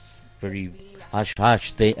scene was very hush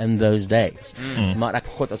hush there in those days. Maar ek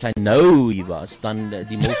God, as hy nou hier was, dan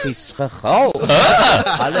die moffies gegil.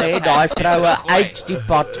 Hulle het daai vroue uit die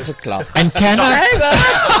pad geklap. And can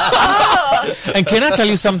I tell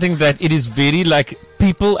you something that it is very like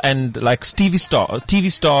people and like TV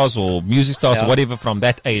stars or music stars or whatever from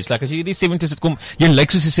that age. Like as jy die 70s het kom, jy lyk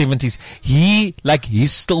soos die 70s.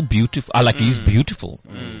 He's still beautiful. He's beautiful.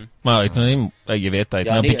 Maar ek nou nie, jy weet hy,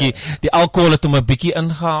 nou bietjie die alkohol het hom 'n bietjie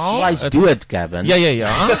ingehaal. Hy's dood, Gavin. Ja.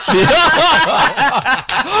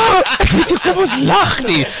 Weet jy, kom ons lag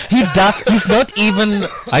nie. He's not even,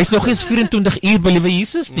 hy's nog eens 24 uur by Liewe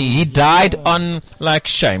Jesus nie. He died on like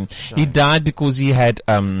shame. He died because he had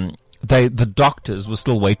the doctors were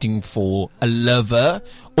still waiting for a liver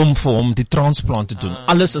om vir hom die transplant te doen.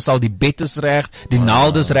 Alles is al, die bed is reg, die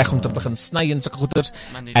naalde is reg om te begin sny en sulke goeders,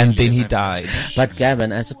 and then he died. But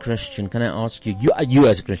Gavin, as a Christian, can I ask you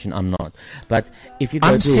as a Christian, I'm not, but if you go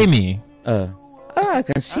I'm semi. I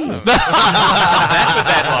can see. That's what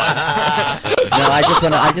that was. No, I just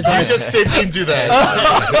want You just stepped into that.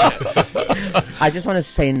 I just want to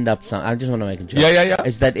send up some. I just want to make a joke. Yeah.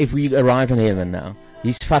 Is that if we arrive in heaven now,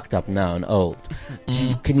 he's fucked up now and old.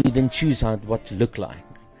 Can you then choose what to look like?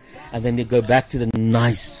 And then they go back to the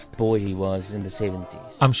nice boy he was in the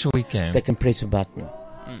 70s. I'm sure he can. They can press a button.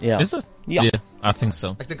 Yeah. Is it? Yeah. I think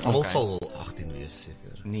so. Ek dink almal sal 18 wees seker.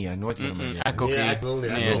 Nee, nooit meer. Ek ook nie. Ek wil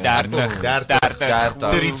nie. 30.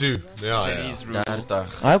 32. Ja. 30.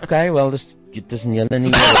 Okay, well, dis nie julle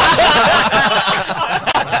nie.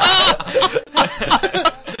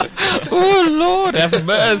 Oh Lord, have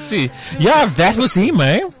mercy. Yeah, that was him,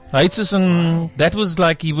 eh? That was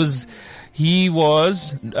like he was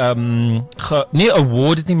nee,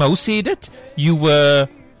 awarded nie, maar hoe sê jy dit?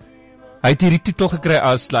 Hy het hierdie titel gekry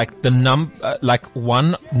as like the number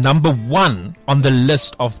one on the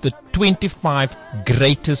list of the 25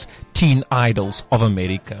 greatest teen idols of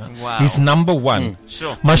America. Wow. He's number one.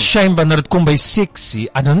 Sure. Maar shame wanneer dit kom by sexy,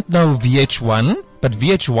 I don't know VH1, but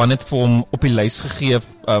VH1 het vir hom op die lys gegee,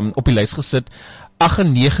 op die lys gesit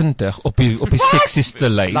 98 op die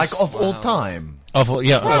sexieste lys. Like of all time. Ek wou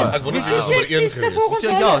net sê nommer 1 gewees.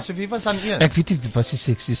 Ja, so wie was dan 1? Ek weet nie wie was die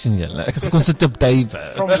sexiest in julle. Ek het gekonsentreer op David.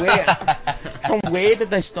 From where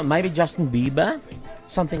did they start? Maybe Justin Bieber?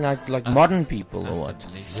 Something like modern people or what?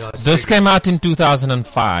 This came out in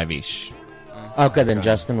 2005-ish. Okay, then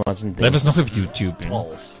Justin wasn't there. That was nog op YouTube.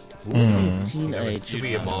 Teenage. To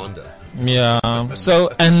be Amanda. Yeah. So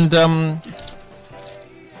and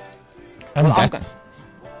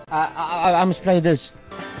I must play this.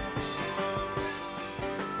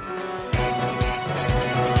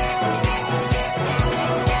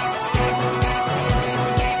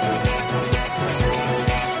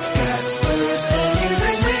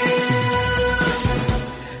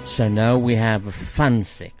 So now we have a fun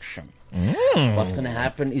section. What's going to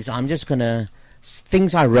happen is I'm just going to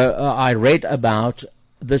things I read about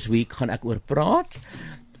this week gaan ek oor praat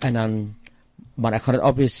en dan maar ek gaan dit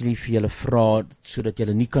obviously vir julle vra sodat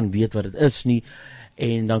julle nie kan weet wat dit is nie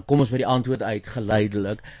en dan kom ons by die antwoord uit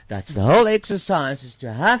geleidelik. That's the whole exercise, is to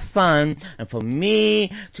have fun and for me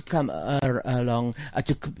to come along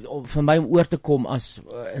vir my om oor te kom as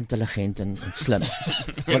intelligent en slim.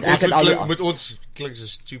 Want ek het al moet ons klink so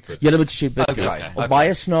stupid. Julle moet stupid of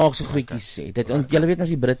baie snaakse goedjies sê. Dit julle weet mos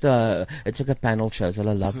die Britte it's like a panel shows,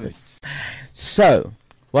 hulle love it. So,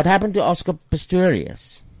 what happened to Oscar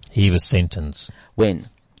Pistorius? He was sentenced. When?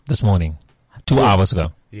 This morning. 2 hours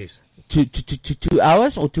ago. Yes. 2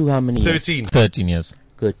 hours or 2 how many years? 13 years.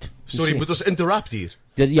 Good. Sorry, moet ons interrupt hier?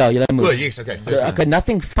 Ja, julle moet. Oh, yes, okay. 13. Okay,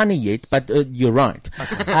 nothing funny yet, but you're right.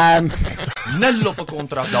 Nul op 'n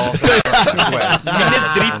kontrak daar. Minus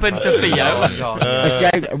 3 punte vir jou.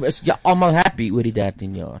 Is jy almal happy oor die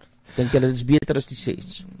 13 jaar? Dink julle dit is beter as die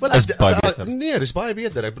 6? Well, nee, dis baie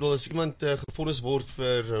beter. Ek bedoel as iemand gevonnis word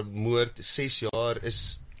vir moord 6 jaar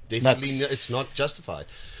is definitely it's not justified.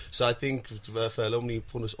 So I think vir hulle om die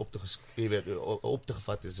vonnis op te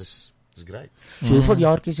gevat is great. So hoeveel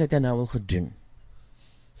jaartjies het hy nou al gedoen?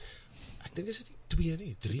 Ek dink is dit 2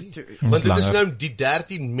 nie, 3. Want dit is nou die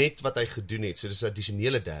 13 met wat hy gedoen het. So dis 'n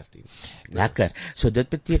addisionele 13. Lekker. So dit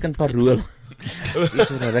beteken parool.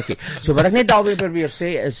 So wat ek net daarby probeer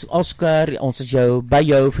sê is Oscar, ons is by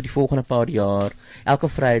jou vir die volgende paar jaar. Elke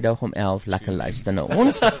Vrydag om 11 lekker luister na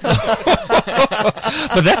ons. But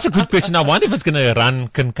that's a good question. I wonder if it's going to run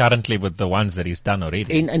concurrently with the ones that he's done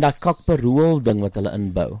already. En dat kak parool ding wat hulle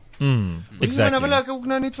inbou. Exactly. Nou wil ek ook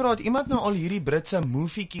nou net vra, het iemand nou al hierdie Britse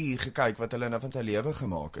movietjie gekyk wat hulle nou van sy lewe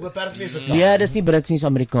gemaak het? Apparently is dit Ja, dis nie Brits nie, dis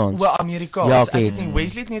Amerikaans. Wel Amerikaans. Ja, ek het nie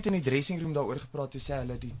Wesley het net in die dressing room daaroor gepraat toe sê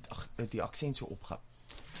hulle die aksent so opgehou.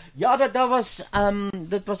 Ja, dit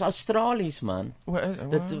was Australies man.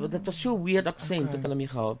 Dit was so weird aksent dat hulle mee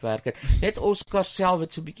gewerk het. Net Oscar self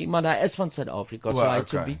het so bietjie, maar hy is van Suid-Afrika, so hy het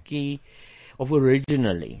so bietjie of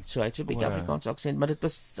originally. So hy het so bietjie Afrikaans aksent, maar dit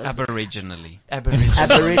was Aboriginally.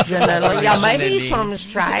 Aboriginally. Yeah, maybe he's from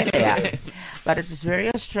Australia. But it is very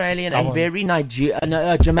Australian and very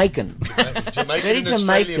Jamaican. Very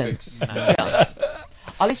Jamaican. Ja.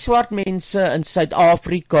 Al die swart mense in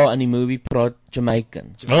Suid-Afrika in die movie praat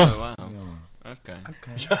Jamaican. Oh, wow. Okay.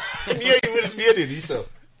 Nee, jy moet dit weer doen hierso.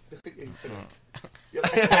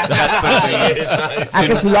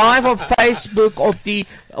 Ek is live op Facebook op die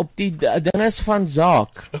dinges van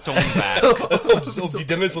Zaak. Op die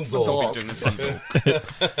dinges van Zaak.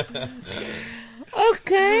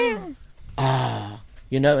 Okay.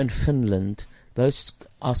 You know, in Finland, those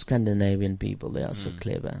are Scandinavian people. They are so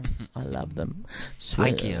clever. I love them.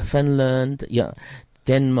 Finland, yeah,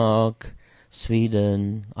 Denmark,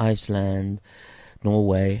 Sweden, Iceland,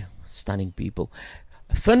 Norway, stunning people.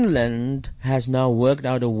 Finland has now worked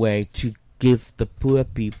out a way to give the poor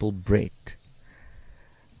people bread.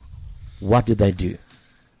 What do? They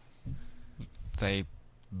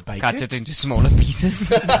cut it into smaller pieces.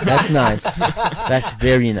 That's nice. That's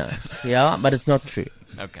very nice. Yeah, but it's not true.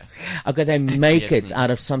 Okay, they make it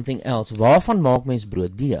out of something else. Waarvan maak mens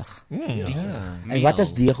brood? Deeg. En wat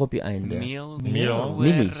is deeg op die einde?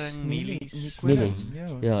 Mielies.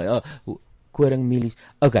 Ja. Koring mielies.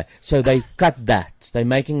 Okay, so they cut that. They're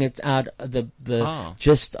making it out of the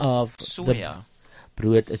gist of soya. The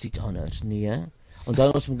brood is iets anders, nee.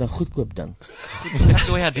 Onthou ons moet 'n goedkoop ding. Is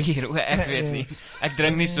soja duur? Ek weet nie. Ek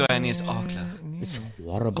drink nie soja nie, is aklig. It's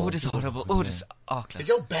horrible. Dis horrible. Dis aklig. Het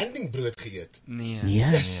jy al bandingbrood geëet? Nee.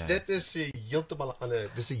 Dit is heeltemal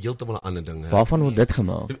 'n ander ding. Waarvan word dit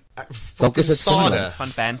gemaak? Dalk is dit sade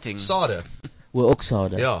van banting. Sade. Ook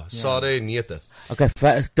sade. Ja, sade en neute. Okay,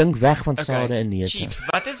 dink weg van sade en neute. Cheap.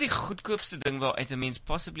 Wat is die goedkoopste ding waaruit 'n mens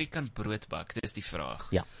possibly kan brood bak? Dis die vraag.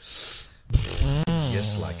 Ja.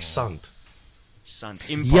 Yes, like sand.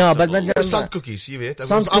 Yeah, but sand cookies, jy weet.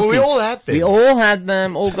 Sand cookies. We all had them. We all had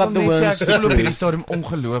them. All got the worms. Ek voel op hierdie stadium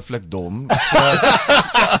ongelooflik dom. So,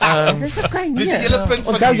 dis okay nie. Dis die hele punt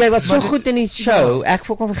van onthou jy was so goed in die show. Ek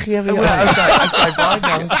voel kon vergewe jou. Okay, baie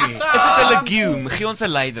dankie. Is dit 'n legume? Gee ons 'n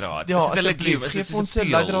leidraad. Ja, is dit 'n legume? Is dit ons 'n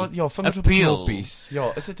leidraad? Ja, vingers op knoppies.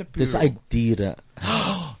 Ja, is dit 'n peel? Dis uit diere.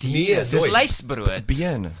 Nee, dis vleisbrood.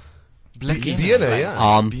 Bene. Blikkies. Bene, ja.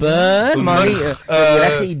 Amper, maar nie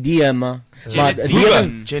regte idee maar.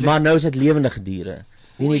 Maar nou is dit lewendige diere.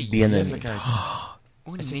 Nie bene nie.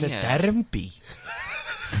 Is dit 'n dermpie?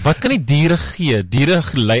 Wat kan die diere gee? Diere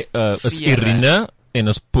is urine en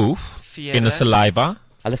is poef en is saliva.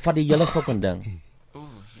 Hulle vat die hele fucking ding.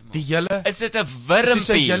 Die hele is dit 'n wurmpie? Soos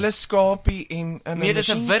 'n hele skapie en nee, dis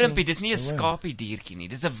 'n wurmpie. Dis nie 'n skapie diertjie nie.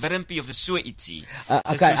 Dis 'n wurmpie of so ietsie.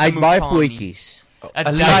 Okay, hy baie pootjies.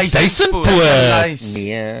 'n duisendpoot.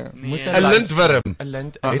 Nee. Moet 'n lintworm. 'n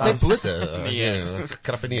lint. Het hy pote? Nee.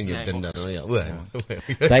 Krap nie in jou ding dan. Ja.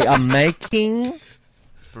 They are making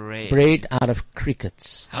bread out of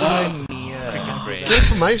crickets. Cricket bread. Dit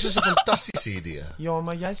vir my is 'n fantastiese idee. Ja,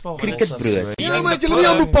 maar jy's wel cricketbrood. Ja, maar jy moet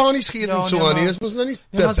nie bopanies geëet en so aan nie. Dis mos nou nie.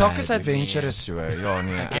 Ja, maar dalk is adventurous so. Ja,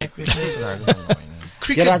 nee. Ek weet nie so reg.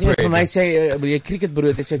 Ja, dat jy vir my sê, wil jy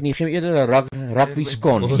cricketbrood, ek sê nie, gee my eerder 'n rugby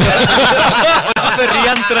skon. Vir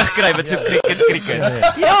Rian terugkry met so cricket.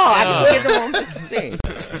 Ja, ek weet hom te sê.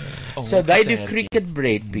 So they do cricket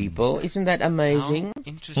bread, people. Isn't that amazing?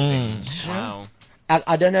 Interesting. Wow.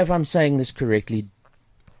 I don't know if I'm saying this correctly.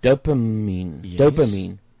 Dopamine. Yes.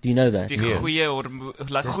 Dopamine. Do you know that? Dis die goeie hormoon,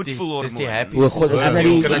 laat goed voel hormoon. Dis die happy. O god, is dit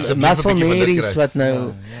die muscle memories wat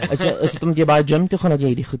nou is dit omdat jy by gym toe gaan dat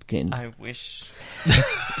jy die goed ken? I wish.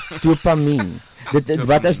 Dopamine.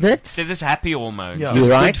 Wat is dit? Dit is happy hormones. Yeah. You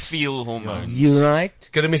right? Good feel hormones. You right?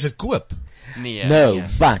 Kan jy mens dit koop? Nee. No,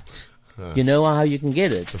 but you know how you can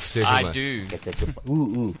get it? I do.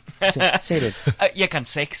 Ooh. Say it. Jy kan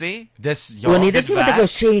sexy. Dis ja. Nee, dis nie wat ek wou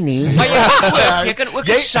sê nie. Maar jy kan ook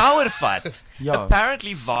 'n shower vat.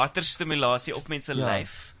 Apparently waterstimulasie op mense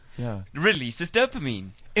lyf. Ja. Releases dopamine.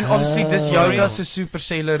 En honestly, dis yoga se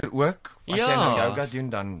superseller ook. As jy nou yoga doen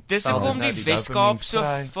dan dis hoekom die Weskaap so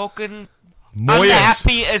fucking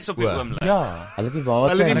unhappy is op die oomblik. Ja. Hulle het nie water.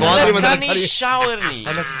 Hulle kan nie shower nie.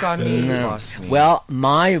 Hulle kan nie was nie. Well,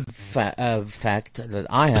 my fact that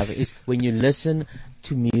I have is when you listen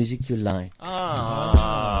to music you like.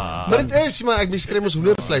 Maar dit is maar ek beskryf ons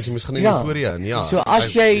hoendervleis, jy mens gaan nie voor jou aan. Ja. So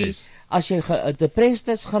as jy depressed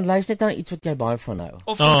is, gaan luister net na iets wat jy baie van hou.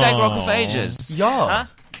 Of kyk Rock of Ages. Ja.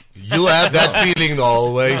 You have that feeling the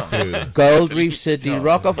whole way through. Gold Reef City,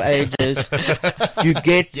 Rock of Ages. You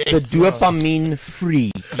get the dopamine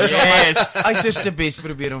free. Yes. Ek is te bes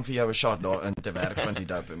probeer om vir jou 'n shot daar in te werk van die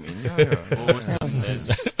dopamine. Ja.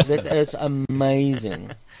 That is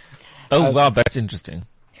amazing. Oh, wow, that's interesting.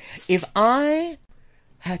 If I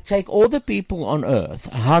take all the people on Earth,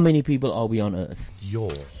 how many people are we on Earth?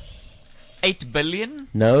 8 billion?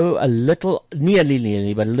 No, a little,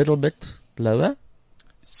 nearly, but a little bit lower.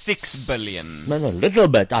 6 billion. No, little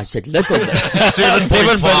bit. I said little bit. 7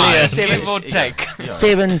 billion. Give or take.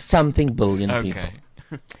 7 something billion people.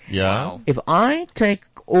 Yeah. Wow. If I take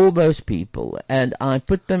all those people and I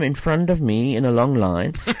put them in front of me in a long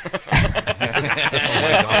line,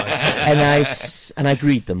 and I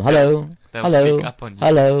greet them, hello, They'll hello, speak up on you.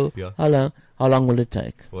 hello, Yeah. hello. How long will it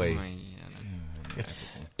take? Wait.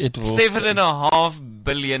 It will 7.5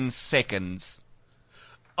 billion seconds.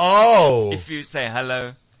 Oh. If you say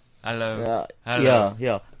hello, hello, hello. Ja,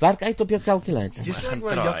 ja. Werk uit op jou calculator. Jy sê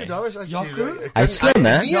maar Jaco, daar is Jaco? Hy is slim,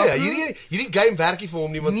 hè? Nee, hierdie game werk nie vir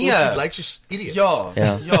hom nie, want ons lyk soos idiots.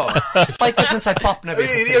 Ja. Spykers in sy pap nou weer.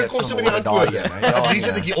 Hierdie kom so met die antwoorde. At least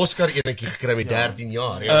het ek die Oscar enetjie gekry met 13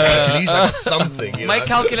 jaar. At least I got something. My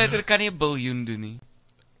calculator kan nie 'n biljoen doen nie.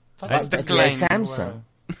 Hy's te klein. Samsung.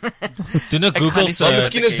 Doen 'n Google search.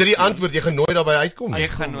 Miskien is dit die antwoord, jy gaan nooit daarby uitkom nie. Jy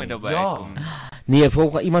gaan nooit daarby uitkom. Nee,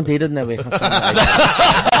 volgens iemand het dit nou weggegaan.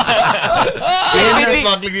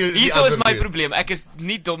 Hierso is my probleem. Ek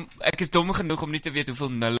is dom genoeg om nie te weet hoeveel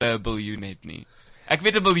nulle 'n biljoen het nie. Ek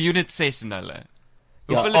weet 'n biljoen het 6 nulle.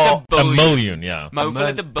 Hoeveel het 'n biljoen? 'n miljoen, ja. Maar hoeveel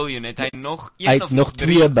het 'n biljoen? Het hy nog 1 Hy of het nog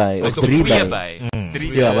 2 by of 3 by.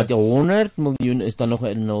 3 Ja, want 100 miljoen is dan nog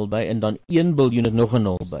 'n 0 by en dan 1 biljoen het nog 'n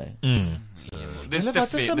 0 by. Dis te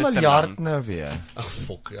Wat is veel, 'n dis te miljard lang. nou weer? Ag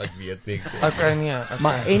fok, ek weet nie. Okay, nee.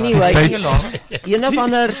 Maar anyway, een of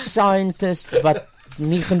ander scientist wat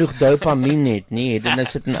nie genoeg dopamine het nie, het dit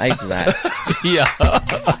sit en uitwerk. Ja.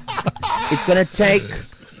 It's going to take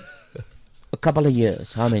a couple of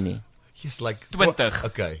years. How many? Yes, like 20.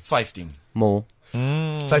 Okay. 15. More.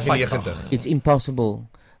 95. It's impossible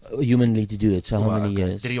humanly to do it. So how many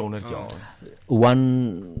years? 300 jaar.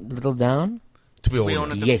 One little down?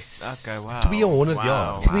 200. Yes. Okay, wow. 200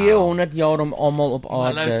 jaar. 200 jaar om almal op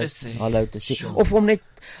aarde Hallo te sê. Of om net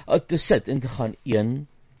te sit en te gaan 1,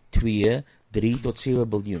 2, 3 tot 7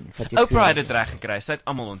 biljoen. Oprah het dit reg gekry. Sy het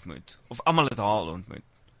almal ontmoet of almal het haar ontmoet.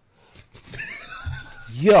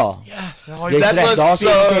 Ja. That was so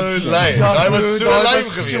lame. That was so lame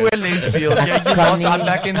geweest. So lame beeld. You lost that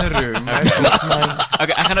back in the room.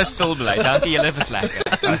 Okay, ek gaan nou stil bly. Dankie julle vir lekker.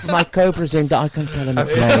 He's my co-presenter. I can tell him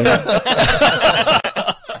it's lame.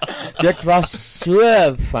 Dit was so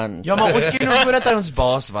fun. Ja, maar ons ken hom voordat hy ons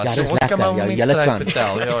baas was. Ja, So ons kan hom net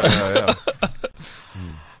vertel. Ja.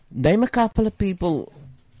 Name a couple of people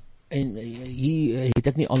en hier het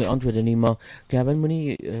ek nie al die antwoorde nie, maar Kevin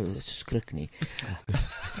moenie skrik nie.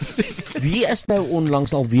 Wie is nou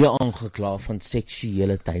onlangs al weer aangekla van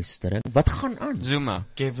seksuele teistering? Wat gaan aan? Zuma.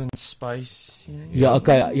 Kevin Spacey. Ja,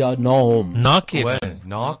 okay, ja, na hom. Na Kevin.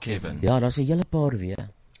 Na Kevin. Ja, daar's 'n hele paar weer.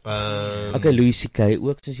 Okay, Louis C.K.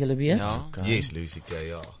 ook soos julle weet. Ja. Yes, Louis C.K.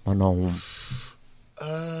 ja. Maar na hom.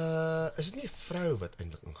 Is dit nie 'n vrou wat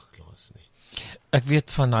eintlik ingekla is nie? Ek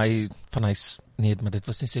weet van hy nee, maar dit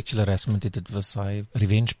was nie sexual harassment, dit was hy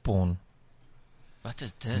revenge porn. Wat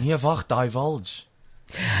is dit? Nee, wag, divulge.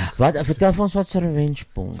 Wat vertel vir ons wat 'n revenge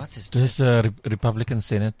porn? Wat is dit? Dis 'n Republican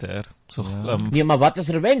senator. So Nee, maar wat is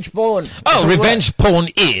revenge porn? Oh, revenge porn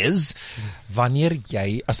is wanneer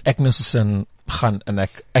jy as ek nou soos in gaan en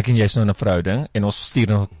ek en jy is nou in 'n verhouding en ons stuur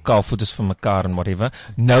nou kaalfoto's vir mekaar en whatever.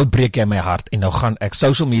 Nou breek jy my hart en nou gaan ek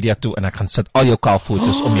social media toe en ek gaan sit al jou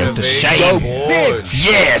kaalfoto's om jou te shame.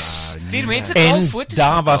 Yes. Stuur mense En kaalfoto's.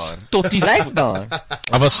 daar was tot die Blijkbaar.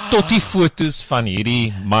 Daar was tot die foto's van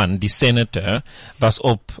hierdie man, die senator, was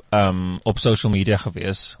op social media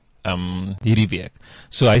gewees. Hierdie week.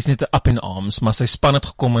 So hy's net 'n up in arms, maar sy span het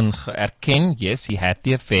gekom en erken, yes, he had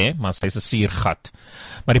the affair, maar sy's 'n suurgat.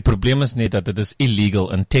 Maar die probleem is net dat dit is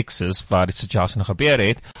illegal in Texas waar die situasie nog gebeur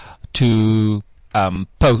het to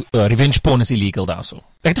revenge porn is illegal daarso.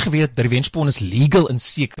 Ek het geweet revenge porn is legal in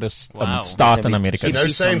sekere state in Amerika. Nou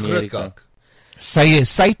sê hy 'n groot kak. Sy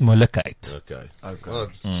het moeilikheid. Okay. Well,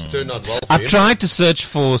 turn out well for I him. tried to search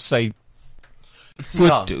for say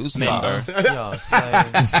fotos, member. Ja,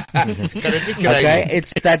 Okay,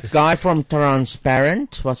 it's that guy from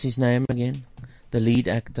Transparent. What's his name again? The lead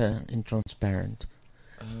actor in Transparent.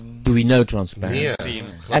 Do we know Transparent? Nee.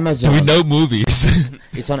 Amazon. Do we know movies?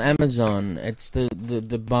 It's on Amazon. It's the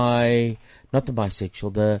not the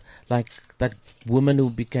bisexual, that woman who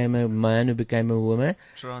became a man who became a woman.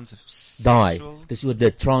 Die. Dis oor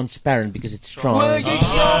the Transparent because it's trans. O,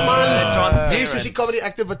 yes, ja man. Yes, is die comedy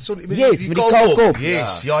actor wat so Yes, met die kalkop.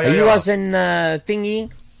 Yes, ja. He was in thingy.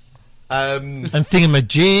 En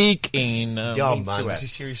Thingamajig en ja man, dis die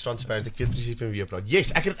series Transparent. Ek weet presies van wie jy praat.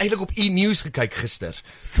 Yes, ek het eintlik op e-news gekyk gister.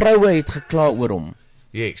 Vroue het gekla oor hom.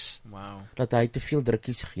 Yes. Wow. Dat hy te veel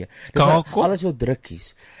drukkies gee. Kalkop? Alles so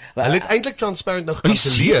drukkies. Hulle het eintlik Transparent nog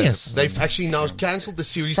gekanselleer. They've actually now cancelled the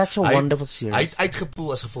series. Such a wonderful series. Hy het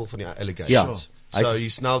uitgepoel as gevolg van die allegations. So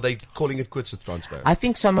they calling it quits with Transparent. I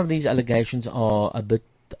think some of these allegations are a bit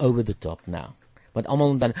over the top now. Want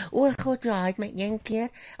almal dan, god, ja, hy het my een keer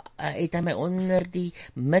het hy my onder die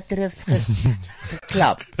midrif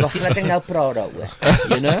geklap. Wag, laat ek nou praat daaroor.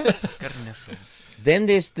 You know? Then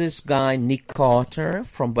there's this guy Nick Carter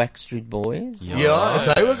from Backstreet Boys. Ja, is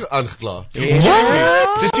hy ook aangekla?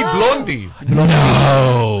 Ja. Dis die blondie.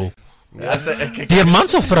 No. Deur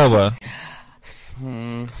mans of vroue?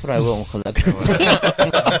 Vroue ongelukkig.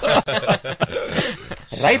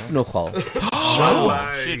 Ryp nogal.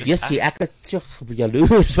 Yes, ek het so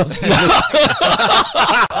jaloers was.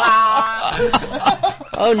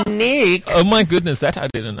 Oh, Nick. Oh my goodness, that I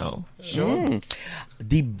didn't know. Sure.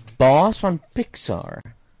 Die baas van Pixar.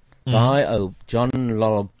 Daai John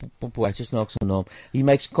Lalapop, I just know his name. He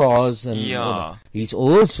makes cars and he's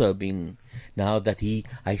also been now that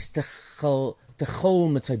hy's te gul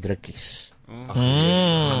met sy drukkies. Dit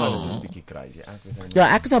is 'n bietjie crazy.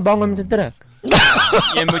 Ja, ek is bang om te druk.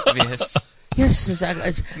 Jy moet wees. Yes,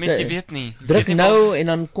 Mense weet nie. Druk nou en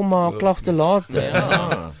dan kom maar klagte later.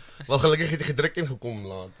 Ja. Wel gelukkig het jy gedruk en gekom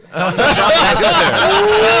later.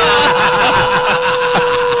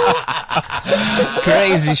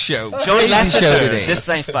 Crazy show. John Lasseter. Dis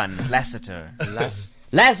sy fun. Lasseter.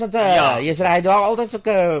 Lasseter. Jy's hy dra altyd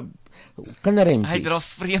sulke kinderrempies. Hy dra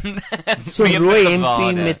vreemde so rooi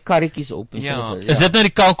hempie met karretjies op en so. Is dit nou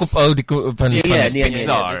die kalkop ou van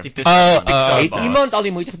Pixar? Het iemand al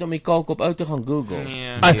die moeite gedoen om die kalkop ou te gaan Google?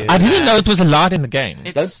 I didn't know it was a lot in the game.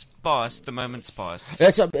 It's past, the moment's past.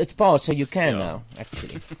 It's past, so you can now,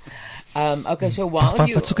 actually. Okay, so while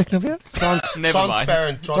you... Wat soek ek nou weer?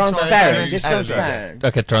 Transparent. Just transparent.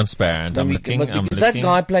 Okay, Transparent. I'm looking. Because that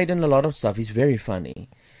guy played in a lot of stuff. He's very funny.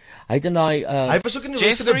 Hy was ook in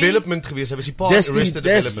Arrested Development geweest. Hy was die pa in Arrested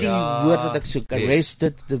Development. Dis die woord wat ek soek.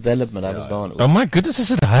 Arrested Development. Hy was daar. Oh my goodness,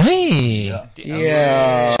 is it hy?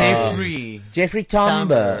 Yeah. Jeffrey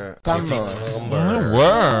Tambor. My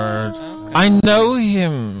word. I know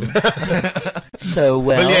him. So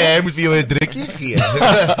well. Wil jy hy moet vir jou 'n drukkie gee?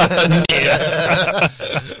 Nee.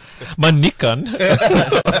 Maar nie kan.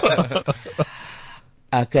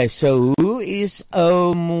 Okay, so who is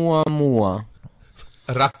Oumuamua?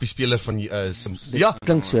 Rugby speler van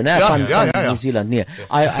klink so, né? Van New Zealand. Nee.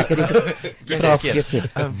 Ek het die vraag gegee.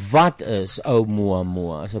 Wat is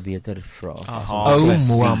Oumuamua? Is 'n beter vraag.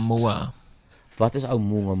 Oumuamua. Wat is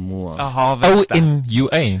Oumuamua?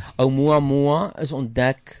 O-M-U-A. Oumuamua is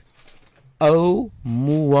ontdek.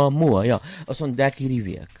 Oumuamua, ja. Is ontdek hierdie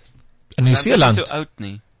week. In New Zealand. So oud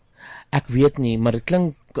nie. Ek weet nie, maar dit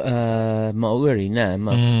klink Maori, né?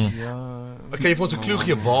 Maar Okay, jy vir ons 'n klou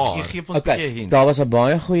gee waar. Okay, daar was 'n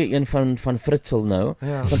baie goeie een van Fritzl nou,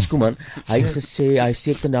 van Skooman. Hy het gesê hy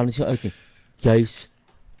seker dan nie so oud nie. Jy's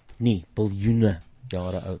nie biljoene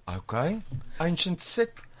jare oud. Okay. Ancient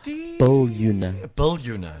City. Biljoene.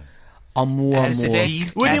 Oumuamua.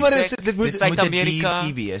 Maar dit moet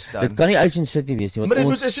Suid-Amerika wees dan. Dit kan nie Ancient City wees nie,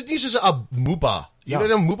 want is dit nie soos 'n Amuba? Jy weet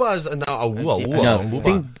 'n Amuba is nou Amuba.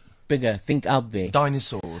 Think bigger, think out there.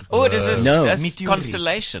 Dinosaur. Oh, this is a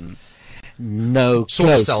constellation. No,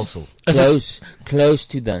 Sonnestelsel. Close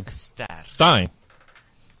to that. Ster. Die.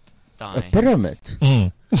 A pyramid. Ja,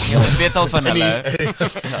 ons weet al van hulle.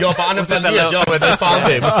 Ja, op 'n ander planeet, ja, but they found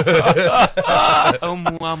him.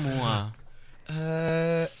 Oumuamua.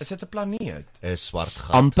 Is dit 'n planeet? 'n swart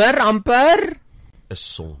gat. Amper. 'n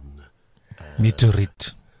son.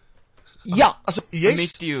 Meteoriet. Ja,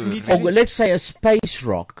 meteor. Let's say a space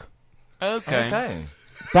rock. Okay.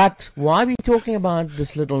 But why are we talking about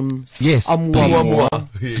this little Oumuamua?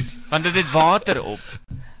 Want dit het water op.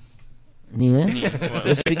 Nee.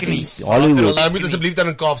 Dis bietjie Hollywood. Hulle moet asseblief dan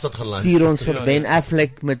in Kaapstad gaan land. Stuur ons vir Ben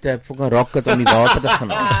Affleck met 'n fucking rocket om die water te gaan.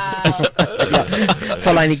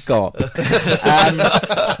 Val hy nie Kaap.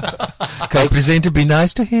 Can present to be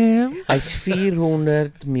nice to him. Hy's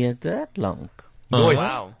 400 meter lank.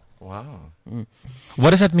 Wow. Wow. What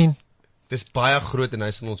does that mean? Dis baie groot en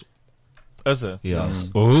hy's in ons Is it? Ja.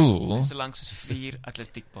 Ooh. So lank soos 4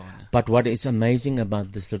 atletiekbane. But what is amazing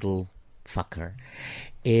about this little fucker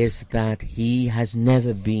is that he has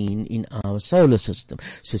never been in our solar system.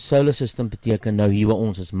 So solar system beteken nou hier waar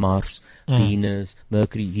ons is Mars, Venus,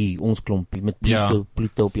 Mercury, hier ons klompie met Pluto,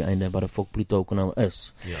 Pluto op die einde, waar die fok Pluto ook nou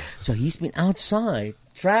is. So he's been outside,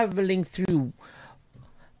 traveling through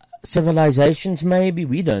civilizations maybe,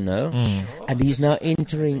 we don't know, and he's now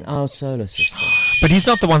entering our solar system. But he's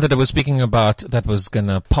not the one that I was speaking about that was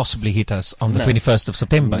gonna possibly hit us on the 21st of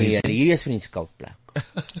September, is he? Hier is vriendskapplek.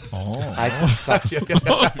 Hy is vriendskap.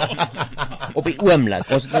 Op die oomblik,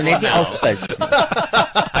 ons het net nie afpis nie.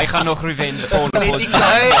 Hy gaan nog revenge porn post.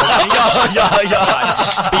 Ja.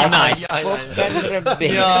 Be nice.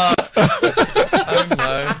 Ja.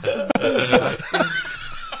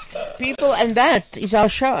 People, and that is our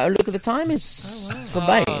show. Look at the time is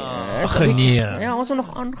voorbij. Ja, ons nog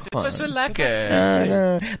aangaan. Dit was so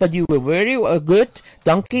lekker. But you were very good.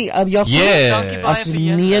 Dankie, Jaco. Dankie baie as vir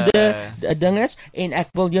julle. mede ding is. En ek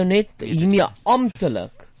wil jou net hiermee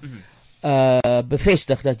amptelik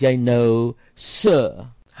bevestig dat jy nou Sir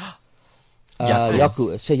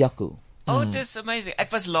Jaco is. Sir Jaco. Oh, dis amazing.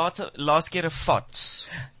 Ek was laas keer 'n FOTS.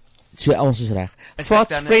 So ons is reg.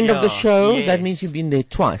 Fourth friend of the show, that means you've been there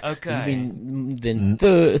twice. Okay. You've been then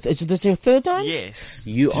third. Is this your third time? Yes.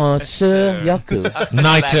 You are Sir Jaco.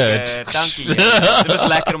 Knighted. Dankie. Dit was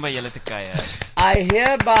lekker om by julle te kuier. I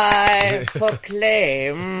hereby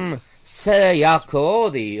proclaim Sir Jaco,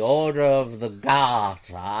 the Order of the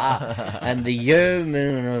Garter, and the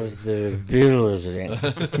Yeoman of the Building.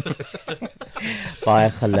 Baie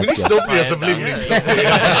geluk. Moenie stop nie, asseblief nie stop nie.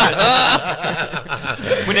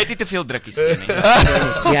 Moet net nie te veel drukkies doen nie.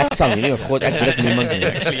 Ja, ek sal nie, God, ek druk niemand nie.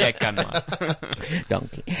 Actually, jy kan maar.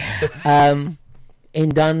 Dankie. En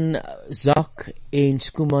dan Zak en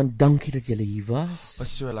Skuman, dankie dat julle hier was.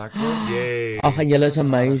 Was so lekker. Ag, en julle is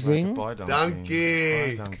amazing.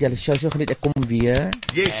 Dankie. Julle show so geniet, ek kom weer.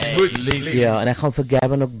 Yes, goed. Ja, en ek gaan vir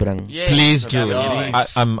Gavin ook bring. Please do. I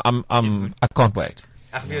can't wait.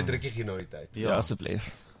 Ek vir jou drukkie gee nooit uit. Ja,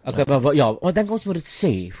 asseblief. Okay, maar ja, ek dink ons moet dit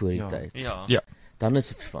sê voor die tyd. Ja. Dan is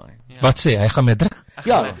dit fyn. Wat sê hy gaan met druk?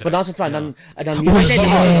 Ja, maar dan is dit fyn. Dan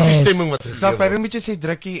die stemming wat Sak, baie moet jy sê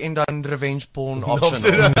drukkie en dan revenge porn option.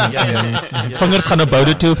 Vingers gaan about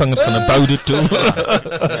it toe, vingers gaan about it toe.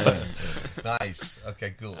 Nice.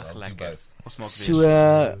 Okay, cool. Lekker. So,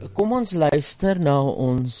 kom ons luister na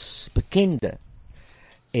ons bekende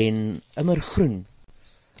en immergroen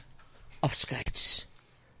afskeids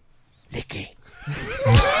Lekkie.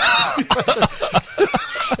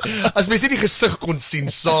 As mens nie die gesig kon sien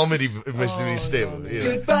saam met die stem.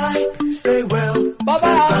 Goodbye, stay well.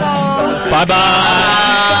 Bye-bye.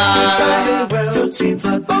 Bye-bye. Your teens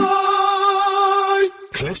are bye.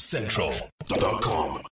 CliffCentral.com